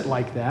mindset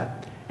like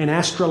that, an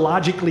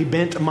astrologically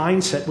bent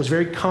mindset, was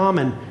very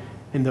common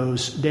in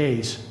those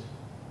days.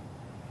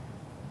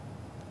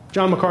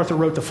 John MacArthur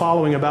wrote the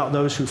following about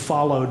those who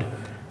followed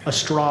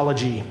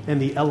astrology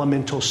and the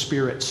elemental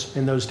spirits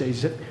in those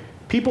days.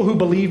 People who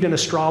believed in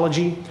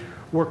astrology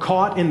were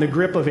caught in the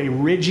grip of a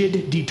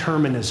rigid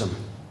determinism.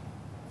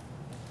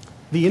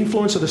 The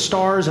influence of the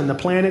stars and the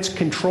planets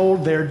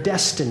controlled their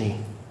destiny,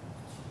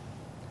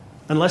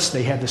 unless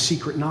they had the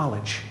secret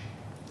knowledge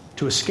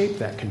to escape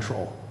that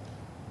control.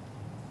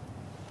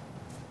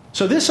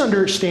 So this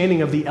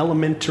understanding of the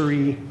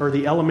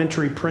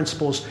elementary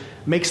principles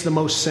makes the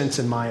most sense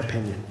in my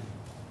opinion.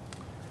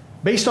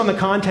 Based on the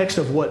context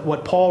of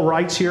what Paul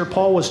writes here,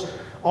 Paul was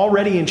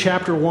already in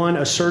chapter 1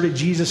 asserted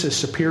Jesus'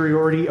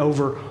 superiority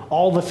over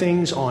all the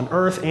things on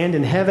earth and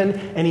in heaven,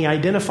 and he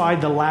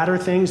identified the latter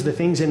things, the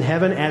things in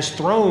heaven, as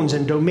thrones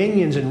and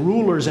dominions and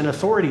rulers and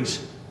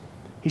authorities.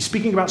 He's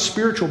speaking about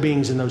spiritual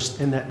beings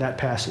in that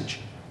passage.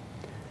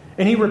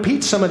 And he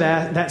repeats some of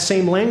that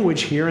same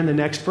language here in the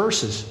next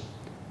verses.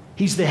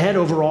 He's the head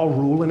over all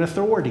rule and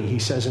authority, he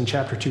says in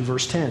chapter 2,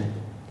 verse 10.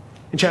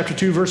 In chapter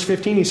 2, verse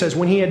 15, he says,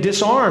 when he had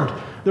disarmed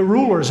the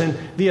rulers and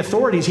the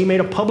authorities, he made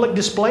a public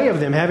display of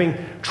them, having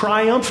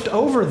triumphed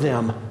over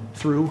them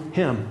through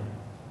him.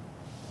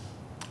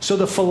 So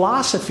the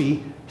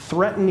philosophy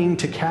threatening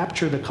to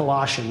capture the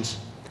Colossians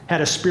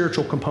had a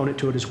spiritual component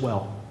to it as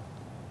well.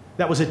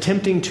 That was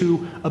attempting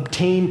to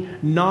obtain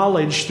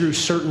knowledge through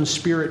certain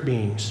spirit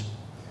beings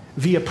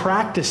via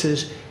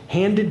practices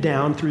handed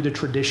down through the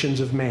traditions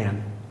of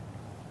man.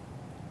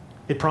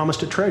 It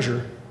promised a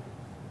treasure,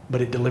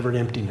 but it delivered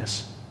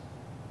emptiness.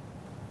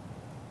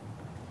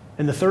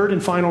 And the third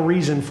and final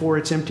reason for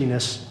its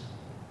emptiness,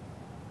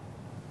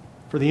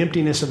 for the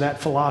emptiness of that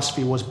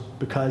philosophy, was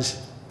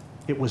because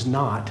it was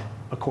not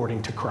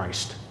according to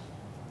Christ.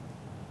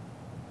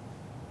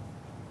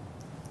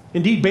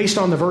 Indeed, based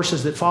on the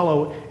verses that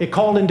follow, it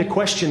called into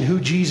question who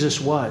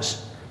Jesus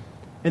was.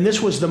 And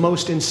this was the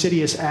most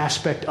insidious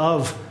aspect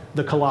of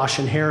the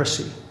Colossian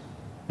heresy,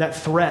 that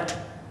threat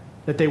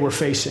that they were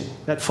facing,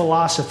 that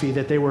philosophy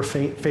that they were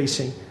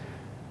facing.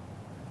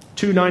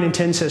 2:9 and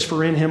 10 says,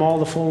 for in him all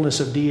the fullness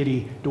of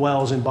deity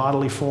dwells in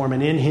bodily form,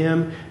 and in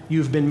him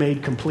you've been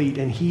made complete,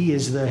 and he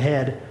is the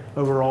head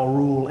over all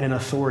rule and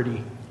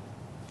authority.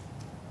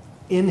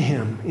 In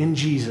him, in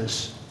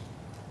Jesus,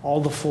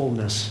 all the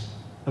fullness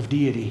of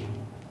deity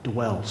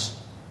dwells.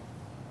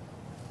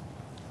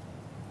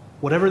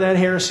 Whatever that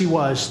heresy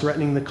was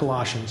threatening the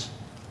Colossians,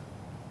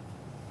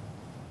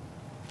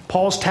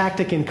 Paul's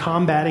tactic in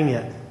combating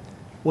it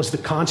was the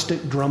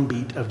constant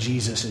drumbeat of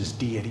Jesus'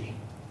 deity.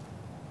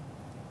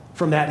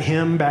 From that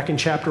hymn back in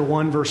chapter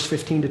 1, verse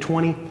 15 to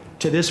 20,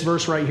 to this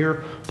verse right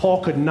here,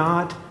 Paul could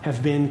not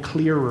have been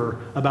clearer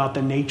about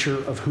the nature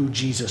of who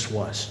Jesus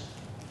was,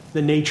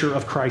 the nature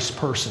of Christ's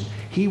person.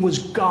 He was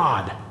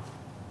God.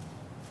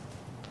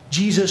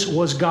 Jesus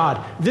was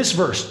God. This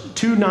verse,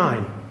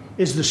 2:9,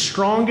 is the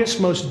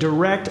strongest, most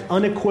direct,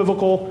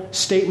 unequivocal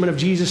statement of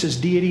Jesus'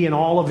 deity in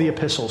all of the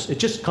epistles. It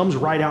just comes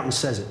right out and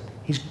says it.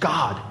 He's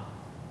God.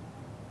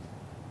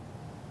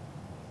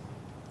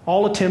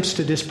 All attempts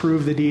to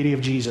disprove the deity of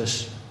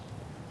Jesus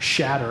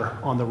shatter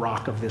on the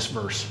rock of this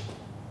verse.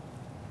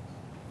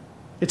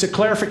 It's a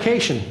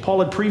clarification.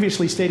 Paul had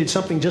previously stated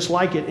something just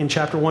like it in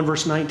chapter 1,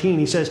 verse 19.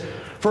 He says,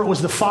 for it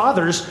was the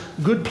Father's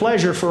good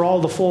pleasure for all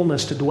the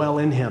fullness to dwell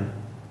in him.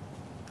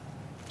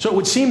 So it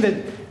would seem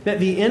that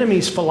the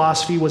enemy's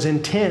philosophy was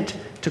intent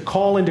to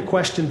call into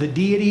question the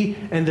deity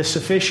and the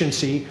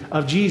sufficiency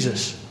of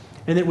Jesus.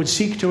 And it would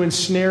seek to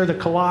ensnare the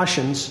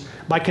Colossians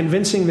by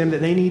convincing them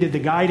that they needed the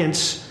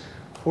guidance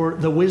or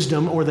the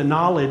wisdom or the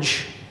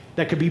knowledge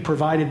that could be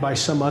provided by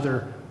some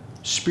other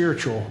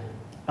spiritual,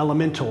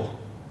 elemental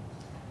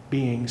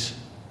beings.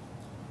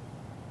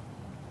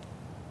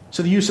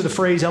 So the use of the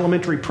phrase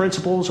elementary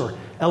principles or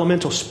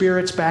elemental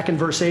spirits back in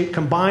verse 8,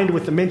 combined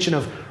with the mention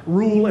of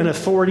rule and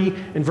authority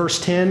in verse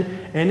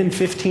 10 and in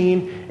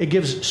 15, it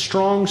gives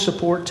strong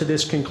support to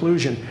this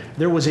conclusion.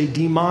 There was a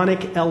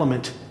demonic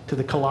element to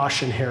the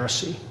Colossian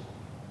heresy.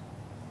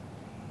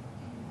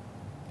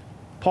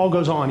 Paul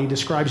goes on, he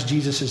describes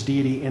Jesus'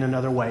 deity in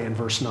another way in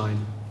verse 9.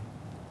 He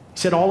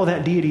said all of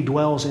that deity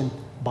dwells in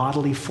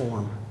bodily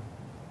form.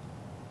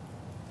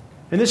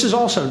 And this is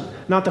also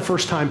not the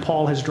first time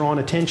Paul has drawn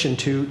attention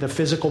to the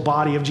physical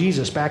body of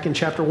Jesus. Back in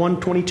chapter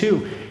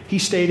 1:22, he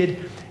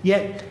stated,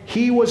 yet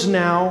he has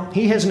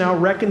now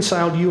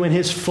reconciled you in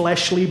his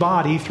fleshly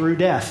body through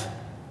death.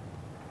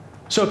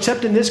 So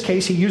except in this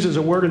case, he uses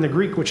a word in the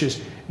Greek which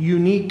is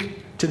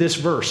unique to this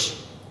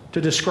verse to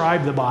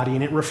describe the body,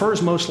 and it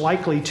refers most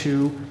likely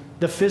to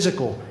the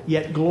physical,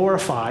 yet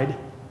glorified,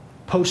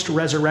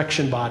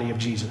 post-resurrection body of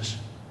Jesus.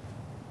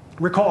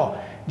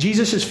 Recall,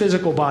 Jesus'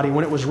 physical body,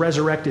 when it was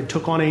resurrected,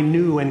 took on a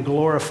new and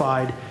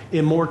glorified,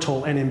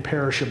 immortal and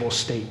imperishable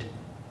state.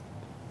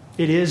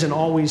 It is and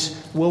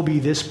always will be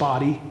this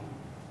body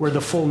where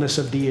the fullness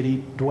of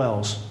deity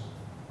dwells.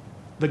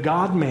 the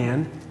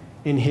God-man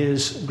in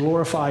his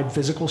glorified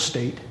physical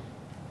state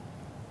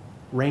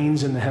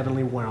reigns in the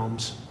heavenly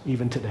realms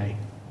even today.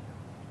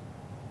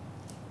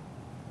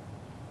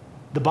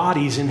 The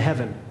body's in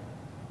heaven,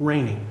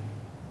 reigning.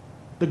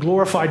 The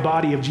glorified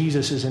body of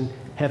Jesus is in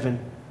heaven,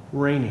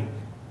 reigning.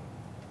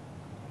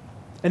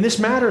 And this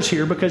matters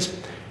here because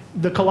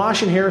the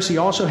Colossian heresy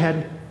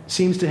also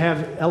seems to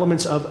have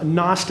elements of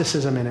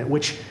Gnosticism in it,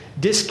 which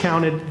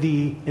discounted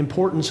the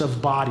importance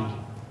of body.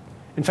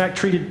 In fact,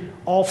 treated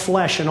all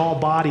flesh and all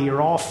body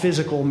or all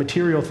physical,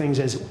 material things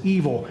as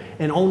evil,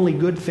 and only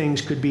good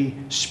things could be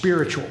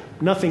spiritual.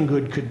 Nothing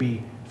good could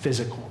be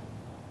physical,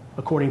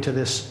 according to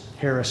this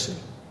heresy.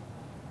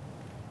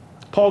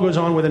 Paul goes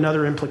on with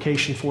another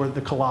implication for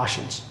the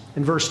Colossians.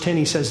 In verse 10,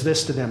 he says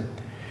this to them: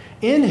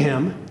 in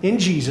him, in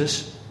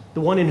Jesus,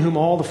 the one in whom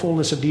all the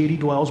fullness of deity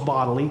dwells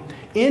bodily,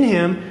 in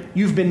him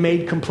you've been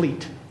made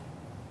complete.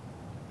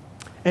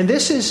 And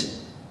this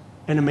is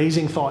an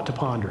amazing thought to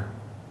ponder.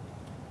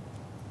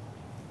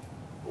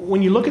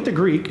 When you look at the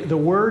Greek, the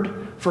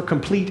word for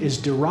complete is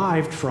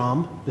derived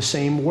from the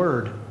same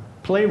word,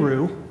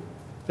 plerou,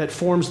 that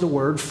forms the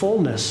word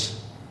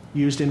fullness,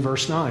 used in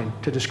verse 9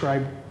 to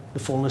describe the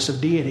fullness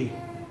of deity.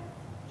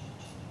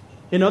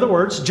 In other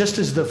words, just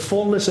as the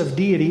fullness of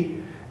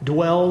deity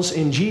dwells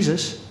in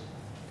Jesus,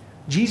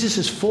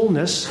 Jesus'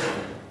 fullness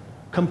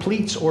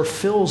completes or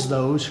fills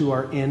those who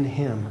are in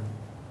him.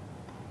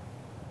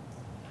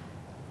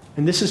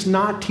 And this is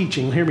not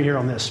teaching, hear me here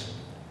on this.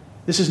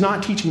 This is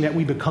not teaching that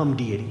we become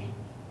deity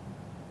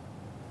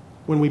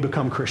when we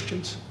become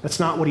Christians. That's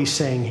not what he's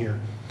saying here.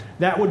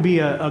 That would be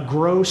a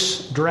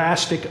gross,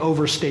 drastic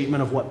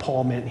overstatement of what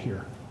Paul meant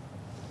here.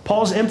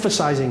 Paul's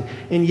emphasizing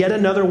in yet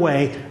another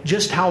way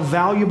just how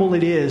valuable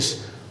it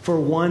is for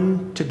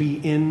one to be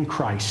in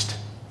Christ.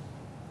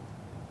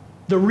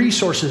 The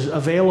resources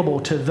available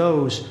to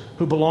those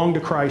who belong to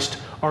Christ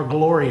are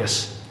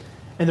glorious,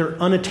 and they're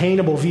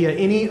unattainable via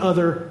any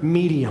other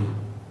medium.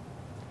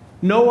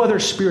 No other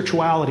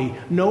spirituality,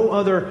 no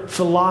other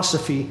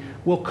philosophy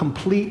will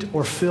complete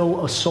or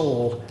fill a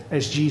soul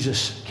as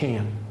Jesus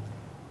can.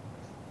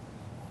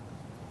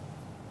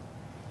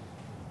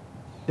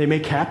 They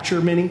may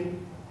capture many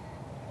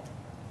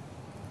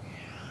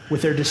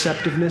with their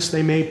deceptiveness.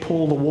 They may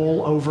pull the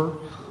wool over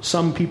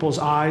some people's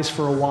eyes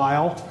for a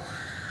while.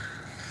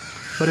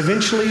 But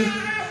eventually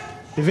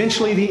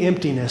the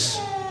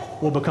emptiness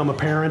will become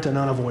apparent and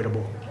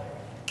unavoidable.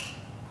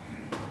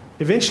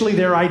 Eventually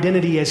their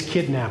identity as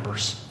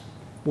kidnappers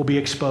will be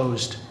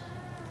exposed.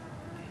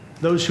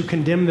 Those who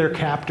condemn their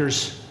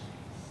captors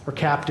or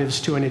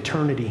captives to an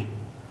eternity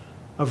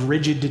of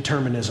rigid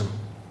determinism,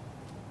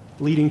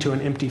 leading to an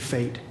empty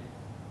fate.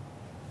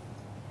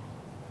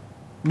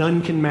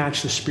 None can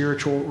match the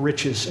spiritual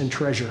riches and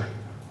treasure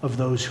of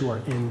those who are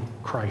in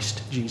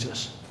Christ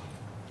Jesus.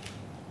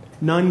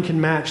 None can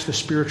match the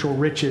spiritual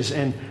riches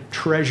and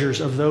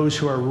treasures of those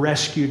who are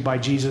rescued by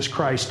Jesus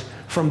Christ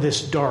from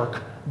this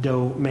dark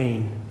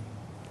domain.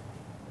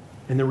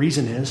 And the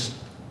reason is,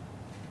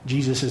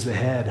 Jesus is the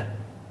head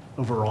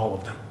over all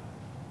of them,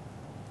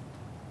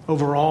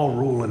 over all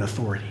rule and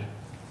authority.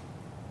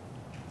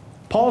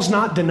 Paul's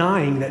not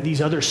denying that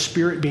these other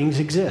spirit beings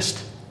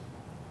exist.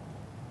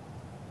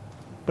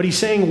 But he's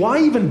saying,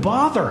 why even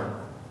bother?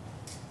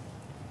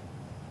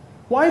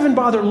 Why even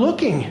bother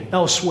looking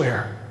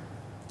elsewhere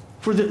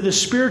for the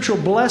spiritual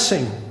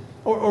blessing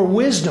or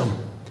wisdom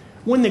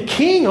when the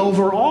King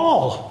over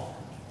all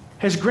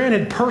has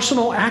granted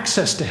personal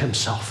access to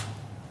himself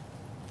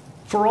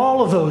for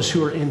all of those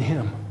who are in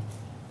him?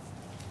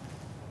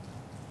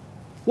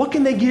 What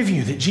can they give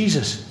you that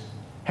Jesus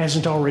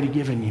hasn't already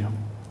given you?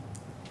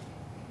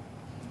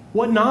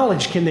 What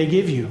knowledge can they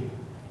give you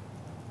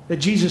that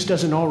Jesus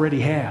doesn't already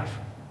have?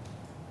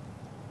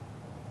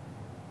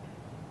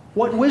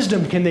 What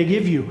wisdom can they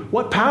give you?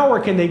 What power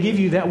can they give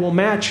you that will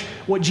match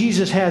what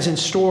Jesus has in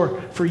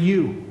store for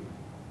you?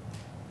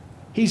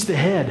 He's the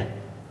head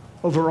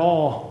over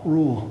all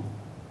rule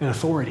and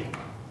authority.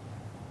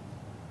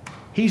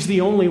 He's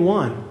the only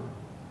one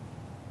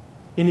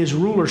in his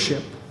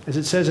rulership, as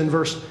it says in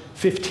verse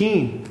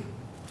 15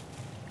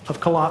 of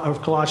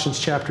Colossians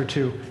chapter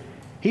 2.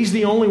 He's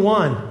the only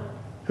one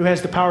who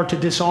has the power to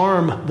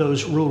disarm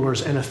those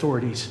rulers and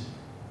authorities,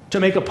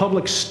 to make a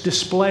public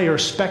display or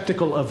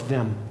spectacle of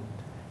them,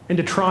 and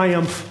to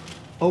triumph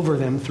over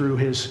them through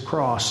his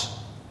cross.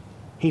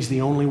 He's the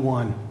only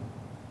one.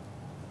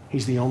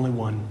 He's the only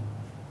one.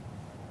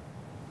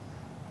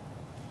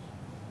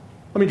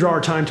 Let me draw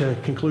our time to a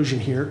conclusion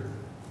here.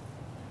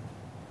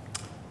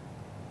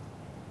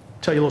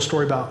 Tell you a little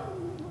story about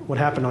what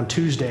happened on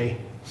Tuesday,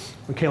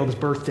 on Caleb's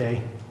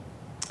birthday.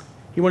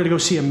 He wanted to go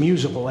see a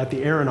musical at the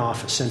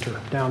Aronoff Center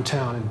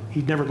downtown, and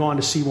he'd never gone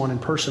to see one in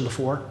person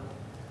before.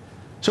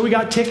 So we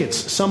got tickets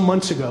some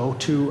months ago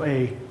to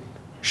a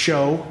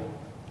show.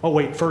 Oh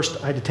wait,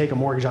 first I had to take a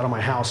mortgage out of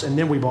my house, and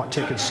then we bought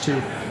tickets to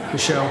the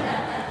show.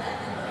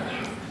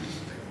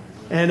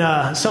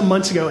 And some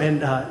months ago,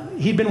 and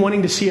he'd been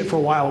wanting to see it for a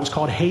while. It was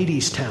called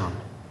Hadestown.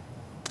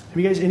 Have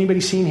you guys,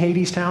 anybody seen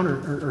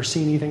Hadestown or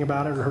seen anything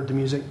about it or heard the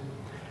music?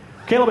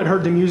 Caleb had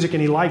heard the music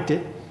and he liked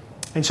it,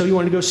 and so he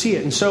wanted to go see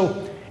it. And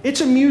so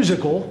it's a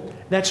musical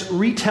that's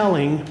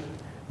retelling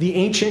the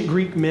ancient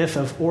Greek myth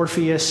of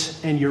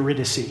Orpheus and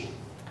Eurydice.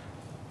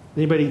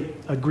 Anybody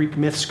a Greek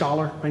myth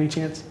scholar by any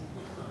chance?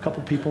 A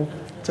couple people.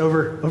 It's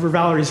over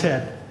Valerie's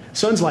head.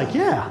 Son's like,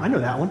 yeah, I know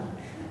that one.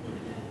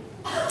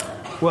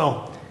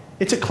 Well,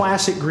 it's a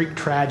classic Greek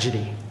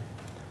tragedy,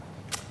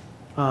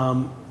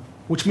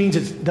 which means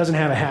it doesn't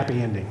have a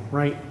happy ending,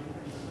 right?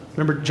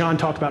 Remember, John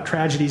talked about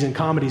tragedies and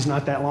comedies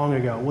not that long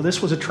ago. Well,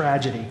 this was a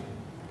tragedy.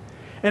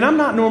 And I'm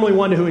not normally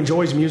one who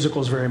enjoys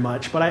musicals very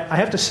much, but I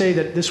have to say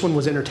that this one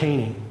was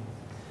entertaining.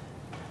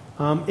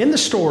 In the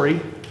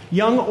story,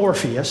 young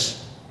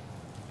Orpheus,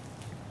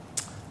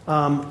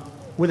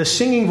 with a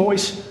singing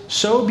voice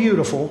so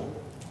beautiful,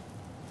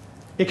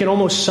 it can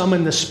almost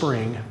summon the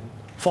spring,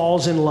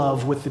 falls in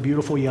love with the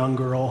beautiful young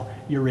girl,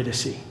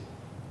 Eurydice.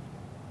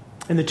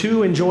 And the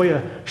two enjoy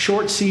a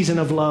short season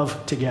of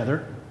love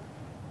together.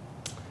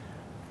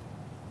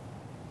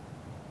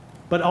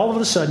 But all of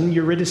a sudden,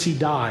 Eurydice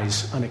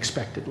dies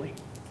unexpectedly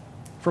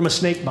from a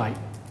snake bite.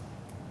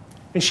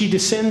 And she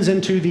descends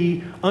into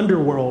the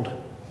underworld,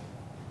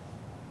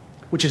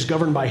 which is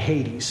governed by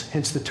Hades,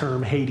 hence the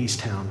term Hades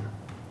Town.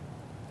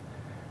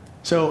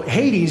 So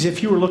Hades,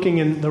 if you were looking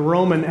in the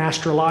Roman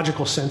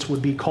astrological sense,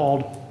 would be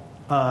called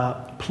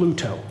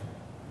Pluto,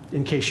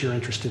 in case you're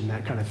interested in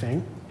that kind of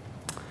thing.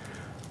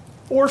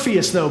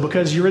 Orpheus, though,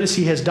 because Eurydice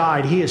has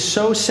died, he is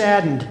so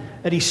saddened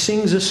that he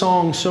sings a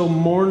song so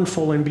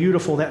mournful and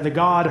beautiful that the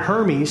god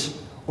Hermes,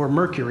 or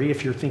Mercury,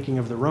 if you're thinking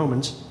of the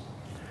Romans,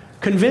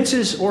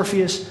 convinces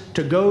Orpheus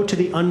to go to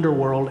the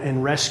underworld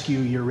and rescue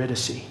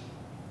Eurydice.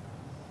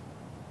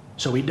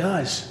 So he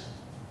does.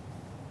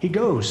 He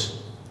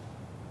goes.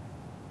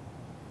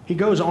 He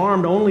goes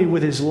armed only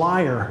with his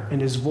lyre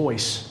and his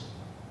voice.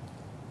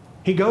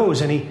 He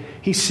goes and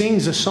he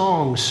sings a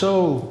song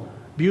so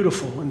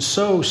beautiful and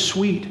so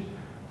sweet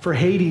for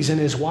Hades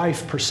and his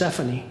wife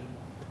Persephone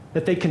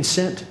that they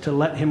consent to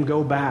let him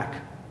go back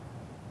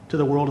to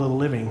the world of the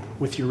living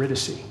with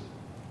Eurydice.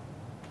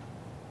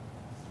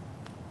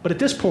 But at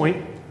this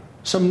point,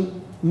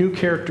 some new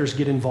characters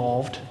get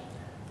involved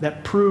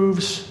that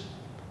proves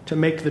to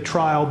make the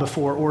trial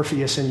before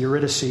Orpheus and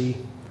Eurydice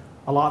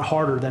a lot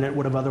harder than it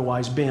would have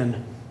otherwise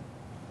been.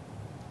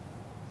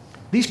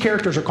 These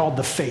characters are called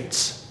the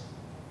Fates.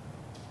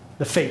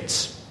 The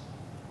Fates.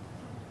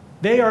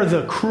 They are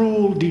the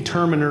cruel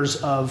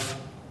determiners of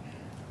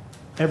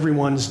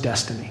everyone's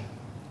destiny.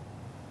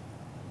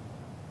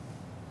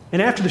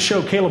 And after the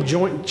show, Caleb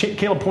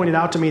pointed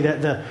out to me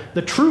that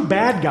the true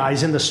bad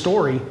guys in the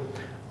story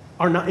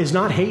is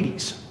not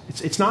Hades.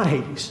 It's not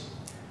Hades.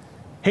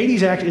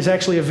 Hades is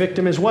actually a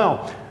victim as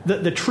well.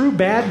 The true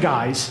bad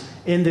guys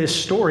in this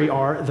story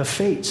are the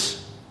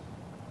Fates.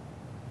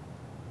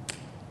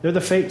 They're the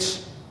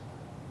Fates.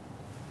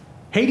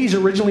 Hades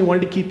originally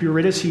wanted to keep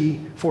Eurydice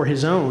for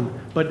his own,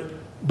 but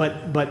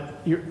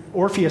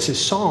Orpheus'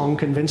 song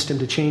convinced him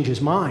to change his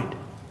mind.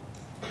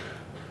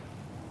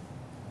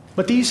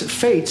 But these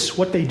Fates,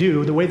 what they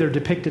do, the way they're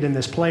depicted in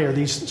this play, are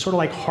these sort of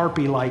like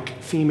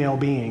harpy-like female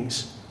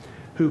beings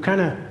who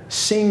kind of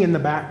sing in the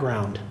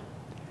background,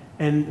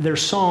 and their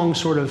song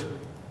sort of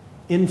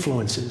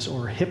influences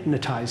or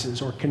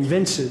hypnotizes or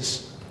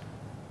convinces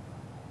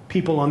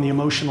people on the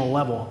emotional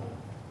level,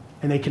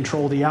 and they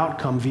control the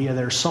outcome via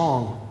their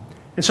song.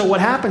 And so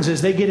what happens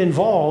is they get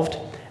involved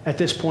at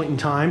this point in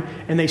time,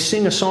 and they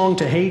sing a song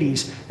to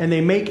Hades, and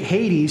they make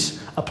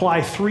Hades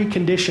apply three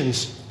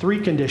conditions.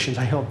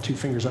 I held two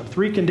fingers up.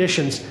 3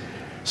 conditions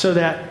so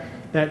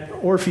that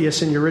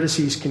Orpheus and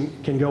Eurydice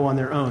can go on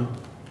their own.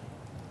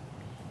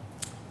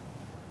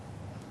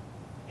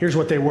 Here's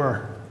what they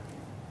were.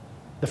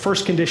 The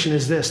first condition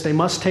is this: they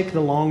must take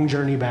the long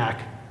journey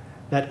back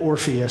that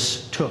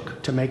Orpheus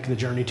took to make the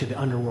journey to the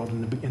underworld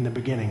in the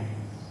beginning.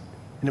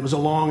 And it was a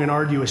long and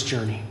arduous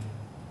journey.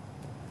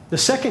 The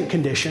second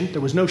condition,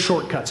 there was no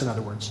shortcuts, in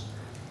other words.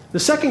 The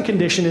second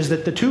condition is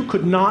that the two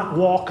could not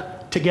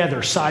walk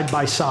together side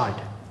by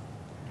side.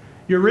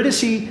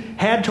 Eurydice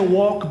had to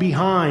walk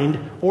behind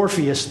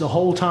Orpheus the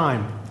whole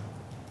time.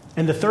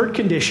 And the third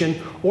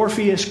condition,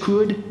 Orpheus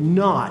could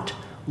not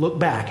look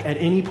back at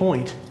any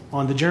point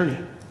on the journey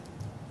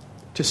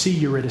to see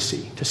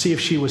Eurydice, to see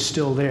if she was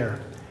still there.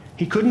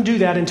 He couldn't do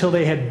that until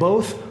they had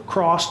both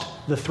crossed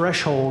the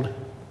threshold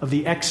of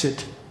the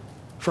exit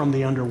from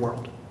the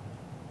underworld.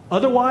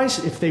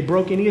 Otherwise, if they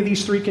broke any of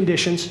these 3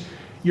 conditions,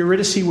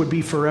 Eurydice would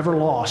be forever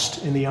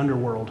lost in the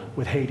underworld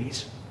with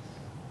Hades.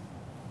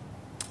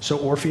 So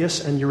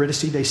Orpheus and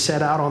Eurydice, they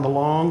set out on the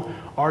long,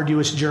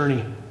 arduous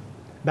journey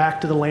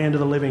back to the land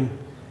of the living.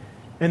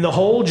 And the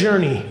whole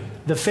journey,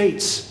 the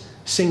Fates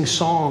sing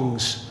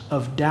songs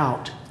of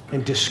doubt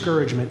and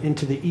discouragement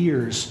into the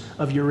ears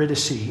of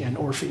Eurydice and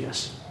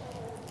Orpheus.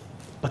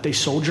 But they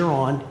soldier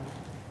on,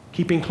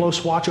 keeping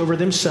close watch over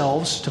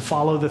themselves to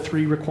follow the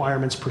 3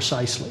 requirements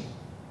precisely.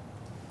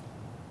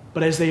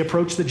 But as they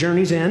approach the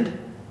journey's end,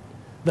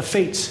 the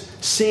Fates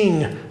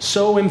sing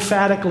so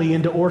emphatically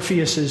into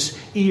Orpheus's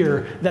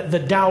ear that the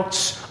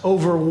doubts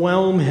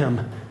overwhelm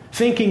him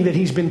thinking that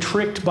he's been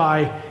tricked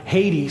by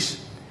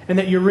Hades and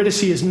that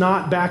Eurydice is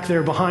not back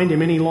there behind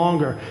him any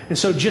longer. And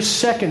so just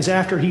seconds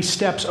after he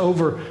steps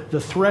over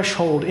the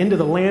threshold into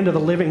the land of the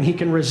living, he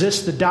can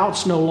resist the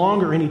doubts no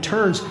longer, and he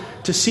turns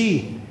to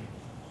see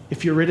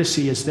if Eurydice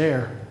is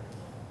there.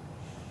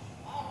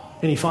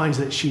 And he finds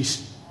that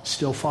she's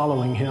still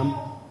following him,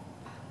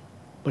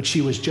 but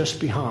she was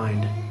just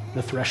behind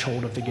the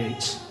threshold of the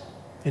gates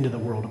into the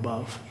world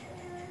above.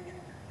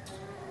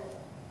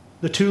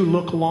 The two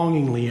look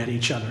longingly at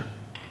each other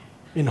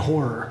in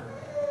horror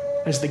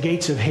as the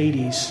gates of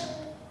Hades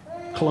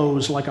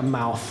close like a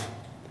mouth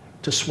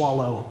to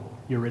swallow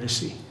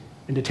Eurydice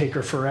and to take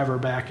her forever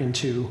back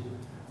into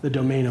the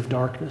domain of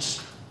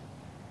darkness.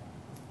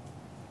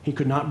 He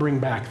could not bring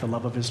back the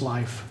love of his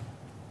life.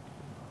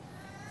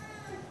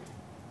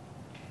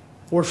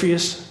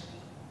 Orpheus,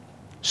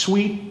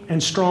 sweet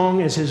and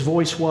strong as his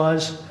voice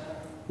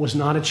was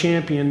not a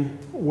champion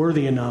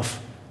worthy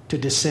enough to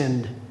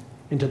descend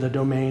into the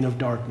domain of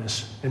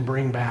darkness and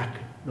bring back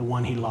the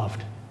one he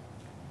loved.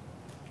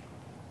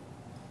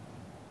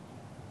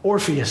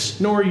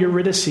 Orpheus nor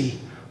Eurydice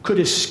could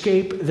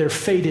escape their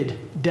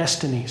fated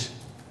destinies.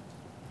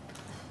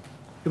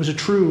 It was a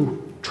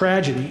true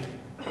tragedy.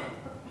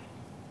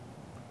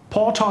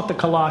 Paul taught the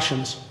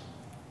Colossians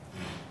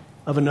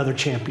of another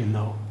champion,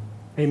 though.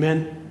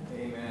 Amen?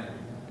 Amen.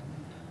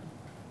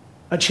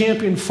 A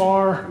champion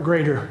far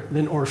greater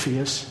than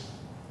Orpheus.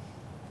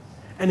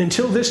 And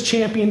until this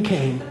champion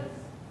came,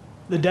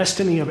 the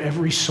destiny of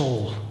every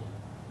soul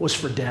was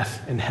for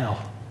death and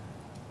hell.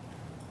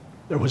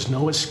 There was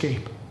no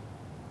escape.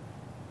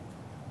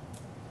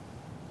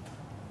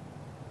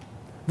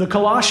 The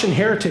Colossian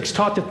heretics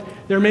taught that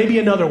there may be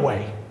another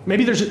way.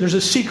 Maybe there's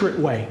a secret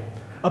way,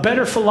 a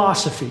better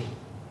philosophy,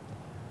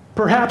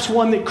 perhaps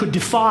one that could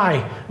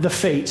defy the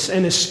fates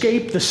and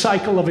escape the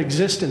cycle of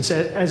existence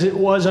as it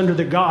was under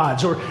the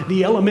gods or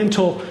the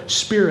elemental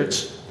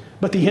spirits.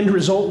 But the end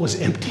result was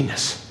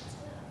emptiness.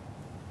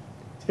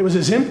 It was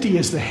as empty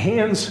as the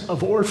hands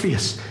of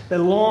Orpheus that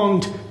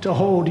longed to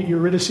hold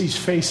Eurydice's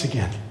face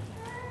again.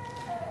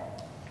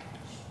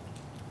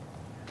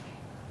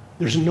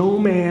 There's no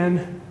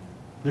man,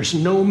 there's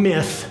no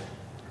myth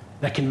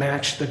that can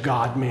match the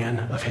God-man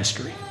of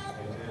history.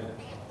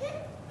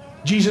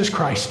 Jesus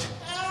Christ.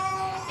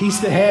 He's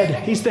the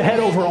head. He's the head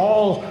over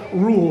all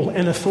rule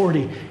and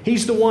authority.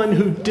 He's the one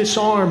who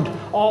disarmed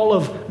all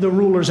of the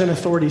rulers and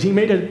authorities. He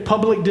made a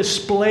public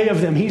display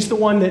of them. He's the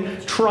one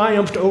that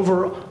triumphed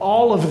over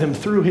all of them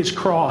through his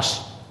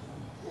cross.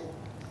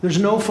 There's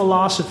no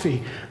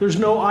philosophy. There's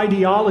no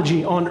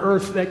ideology on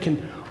earth that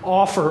can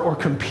offer or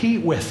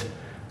compete with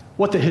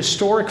what the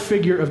historic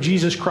figure of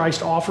Jesus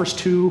Christ offers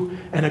to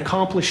and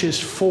accomplishes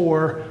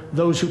for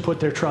those who put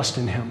their trust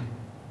in him.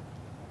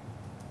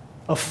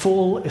 A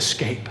full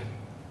escape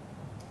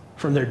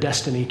from their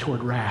destiny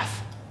toward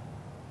wrath.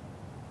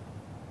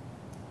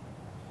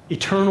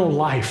 Eternal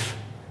life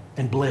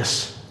and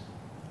bliss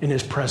in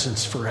his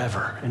presence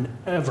forever and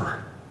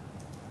ever.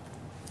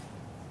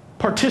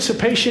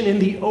 Participation in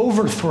the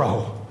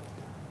overthrow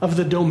of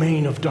the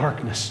domain of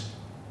darkness.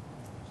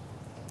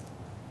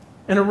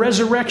 And a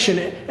resurrection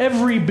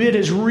every bit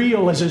as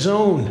real as his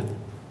own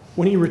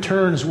when he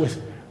returns with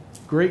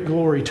great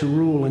glory to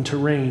rule and to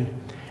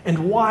reign.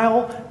 And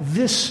while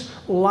this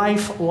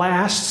life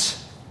lasts,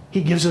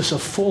 he gives us a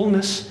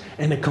fullness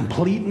and a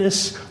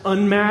completeness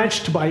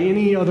unmatched by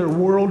any other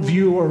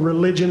worldview or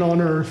religion on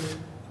earth.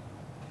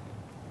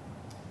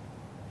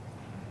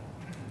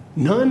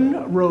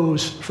 None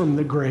rose from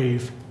the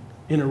grave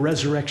in a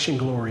resurrection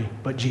glory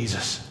but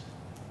Jesus.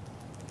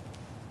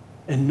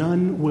 And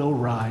none will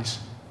rise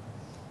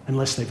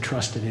unless they've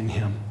trusted in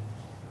him.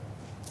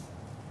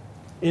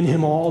 In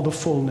him all the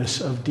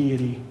fullness of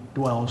deity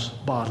dwells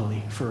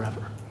bodily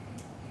forever.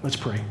 Let's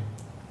pray.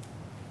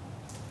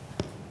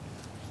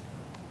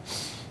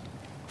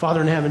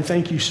 Father in heaven,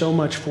 thank you so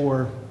much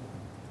for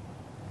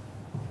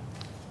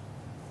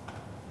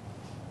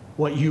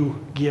what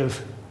you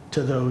give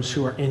to those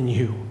who are in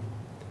you.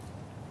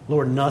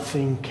 Lord,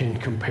 nothing can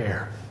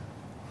compare.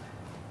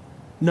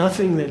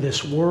 Nothing that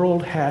this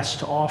world has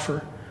to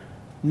offer,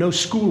 no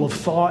school of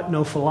thought,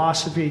 no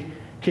philosophy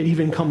can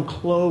even come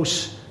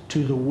close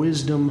to the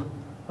wisdom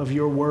of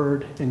your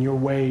word and your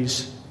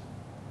ways.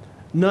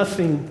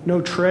 Nothing,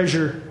 no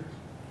treasure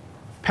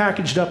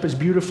packaged up as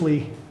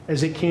beautifully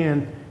as it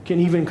can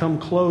even come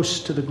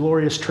close to the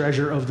glorious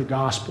treasure of the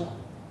gospel.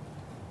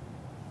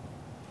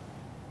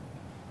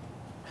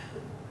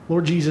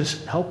 Lord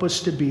Jesus, help us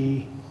to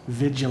be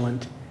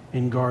vigilant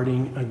in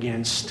guarding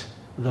against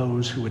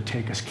those who would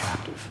take us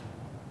captive.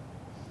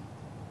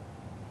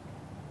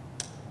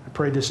 I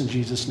pray this in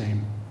Jesus'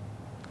 name.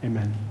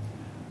 Amen.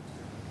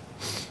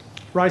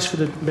 Rise for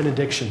the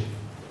benediction.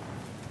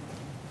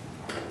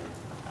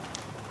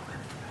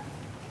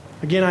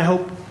 Again, I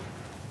hope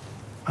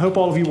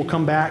all of you will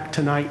come back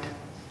tonight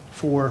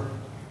for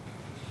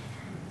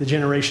the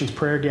Generations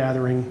Prayer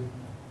Gathering,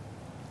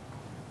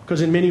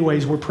 because in many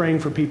ways we're praying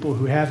for people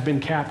who have been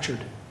captured.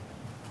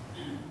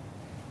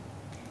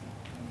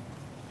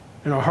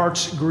 And our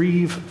hearts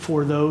grieve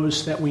for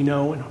those that we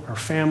know in our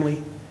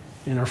family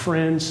and our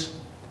friends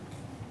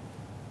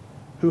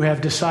who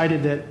have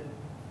decided that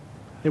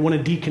they want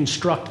to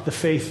deconstruct the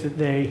faith that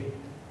they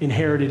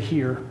inherited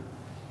here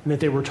and that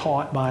they were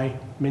taught by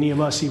many of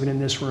us, even in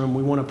this room.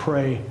 We want to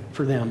pray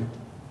for them.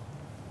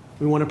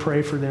 We want to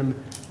pray for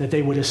them that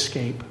they would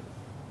escape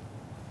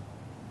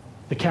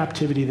the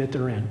captivity that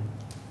they're in.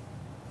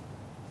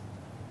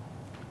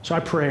 So I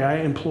pray, I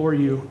implore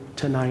you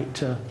tonight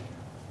to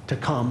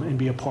come and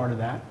be a part of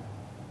that.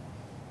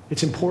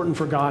 It's important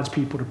for God's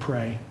people to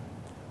pray.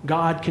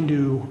 God can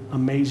do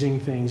amazing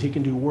things. He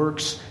can do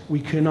works we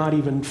cannot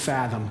even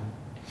fathom.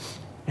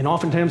 And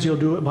oftentimes he'll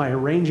do it by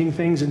arranging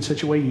things in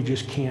such a way you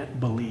just can't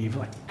believe.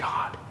 Like,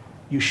 God,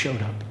 you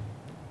showed up.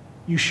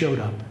 You showed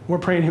up. We're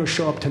praying he'll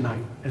show up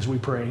tonight as we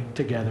pray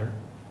together.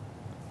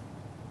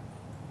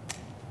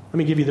 Let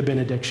me give you the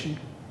benediction.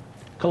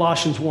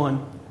 Colossians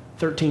 1,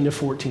 13 to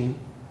 14.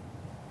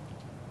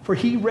 For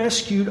he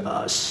rescued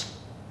us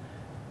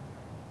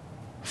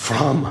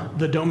from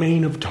the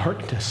domain of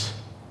darkness,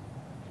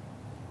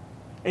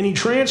 and he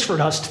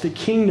transferred us to the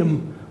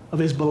kingdom of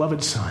his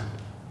beloved Son,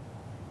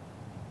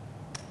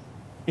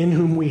 in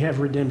whom we have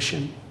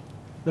redemption,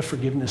 the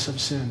forgiveness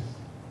of sin.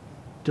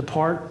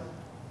 Depart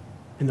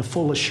in the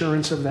full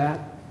assurance of that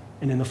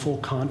and in the full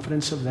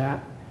confidence of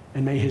that,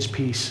 and may his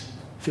peace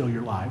fill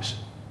your lives.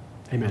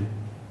 Amen.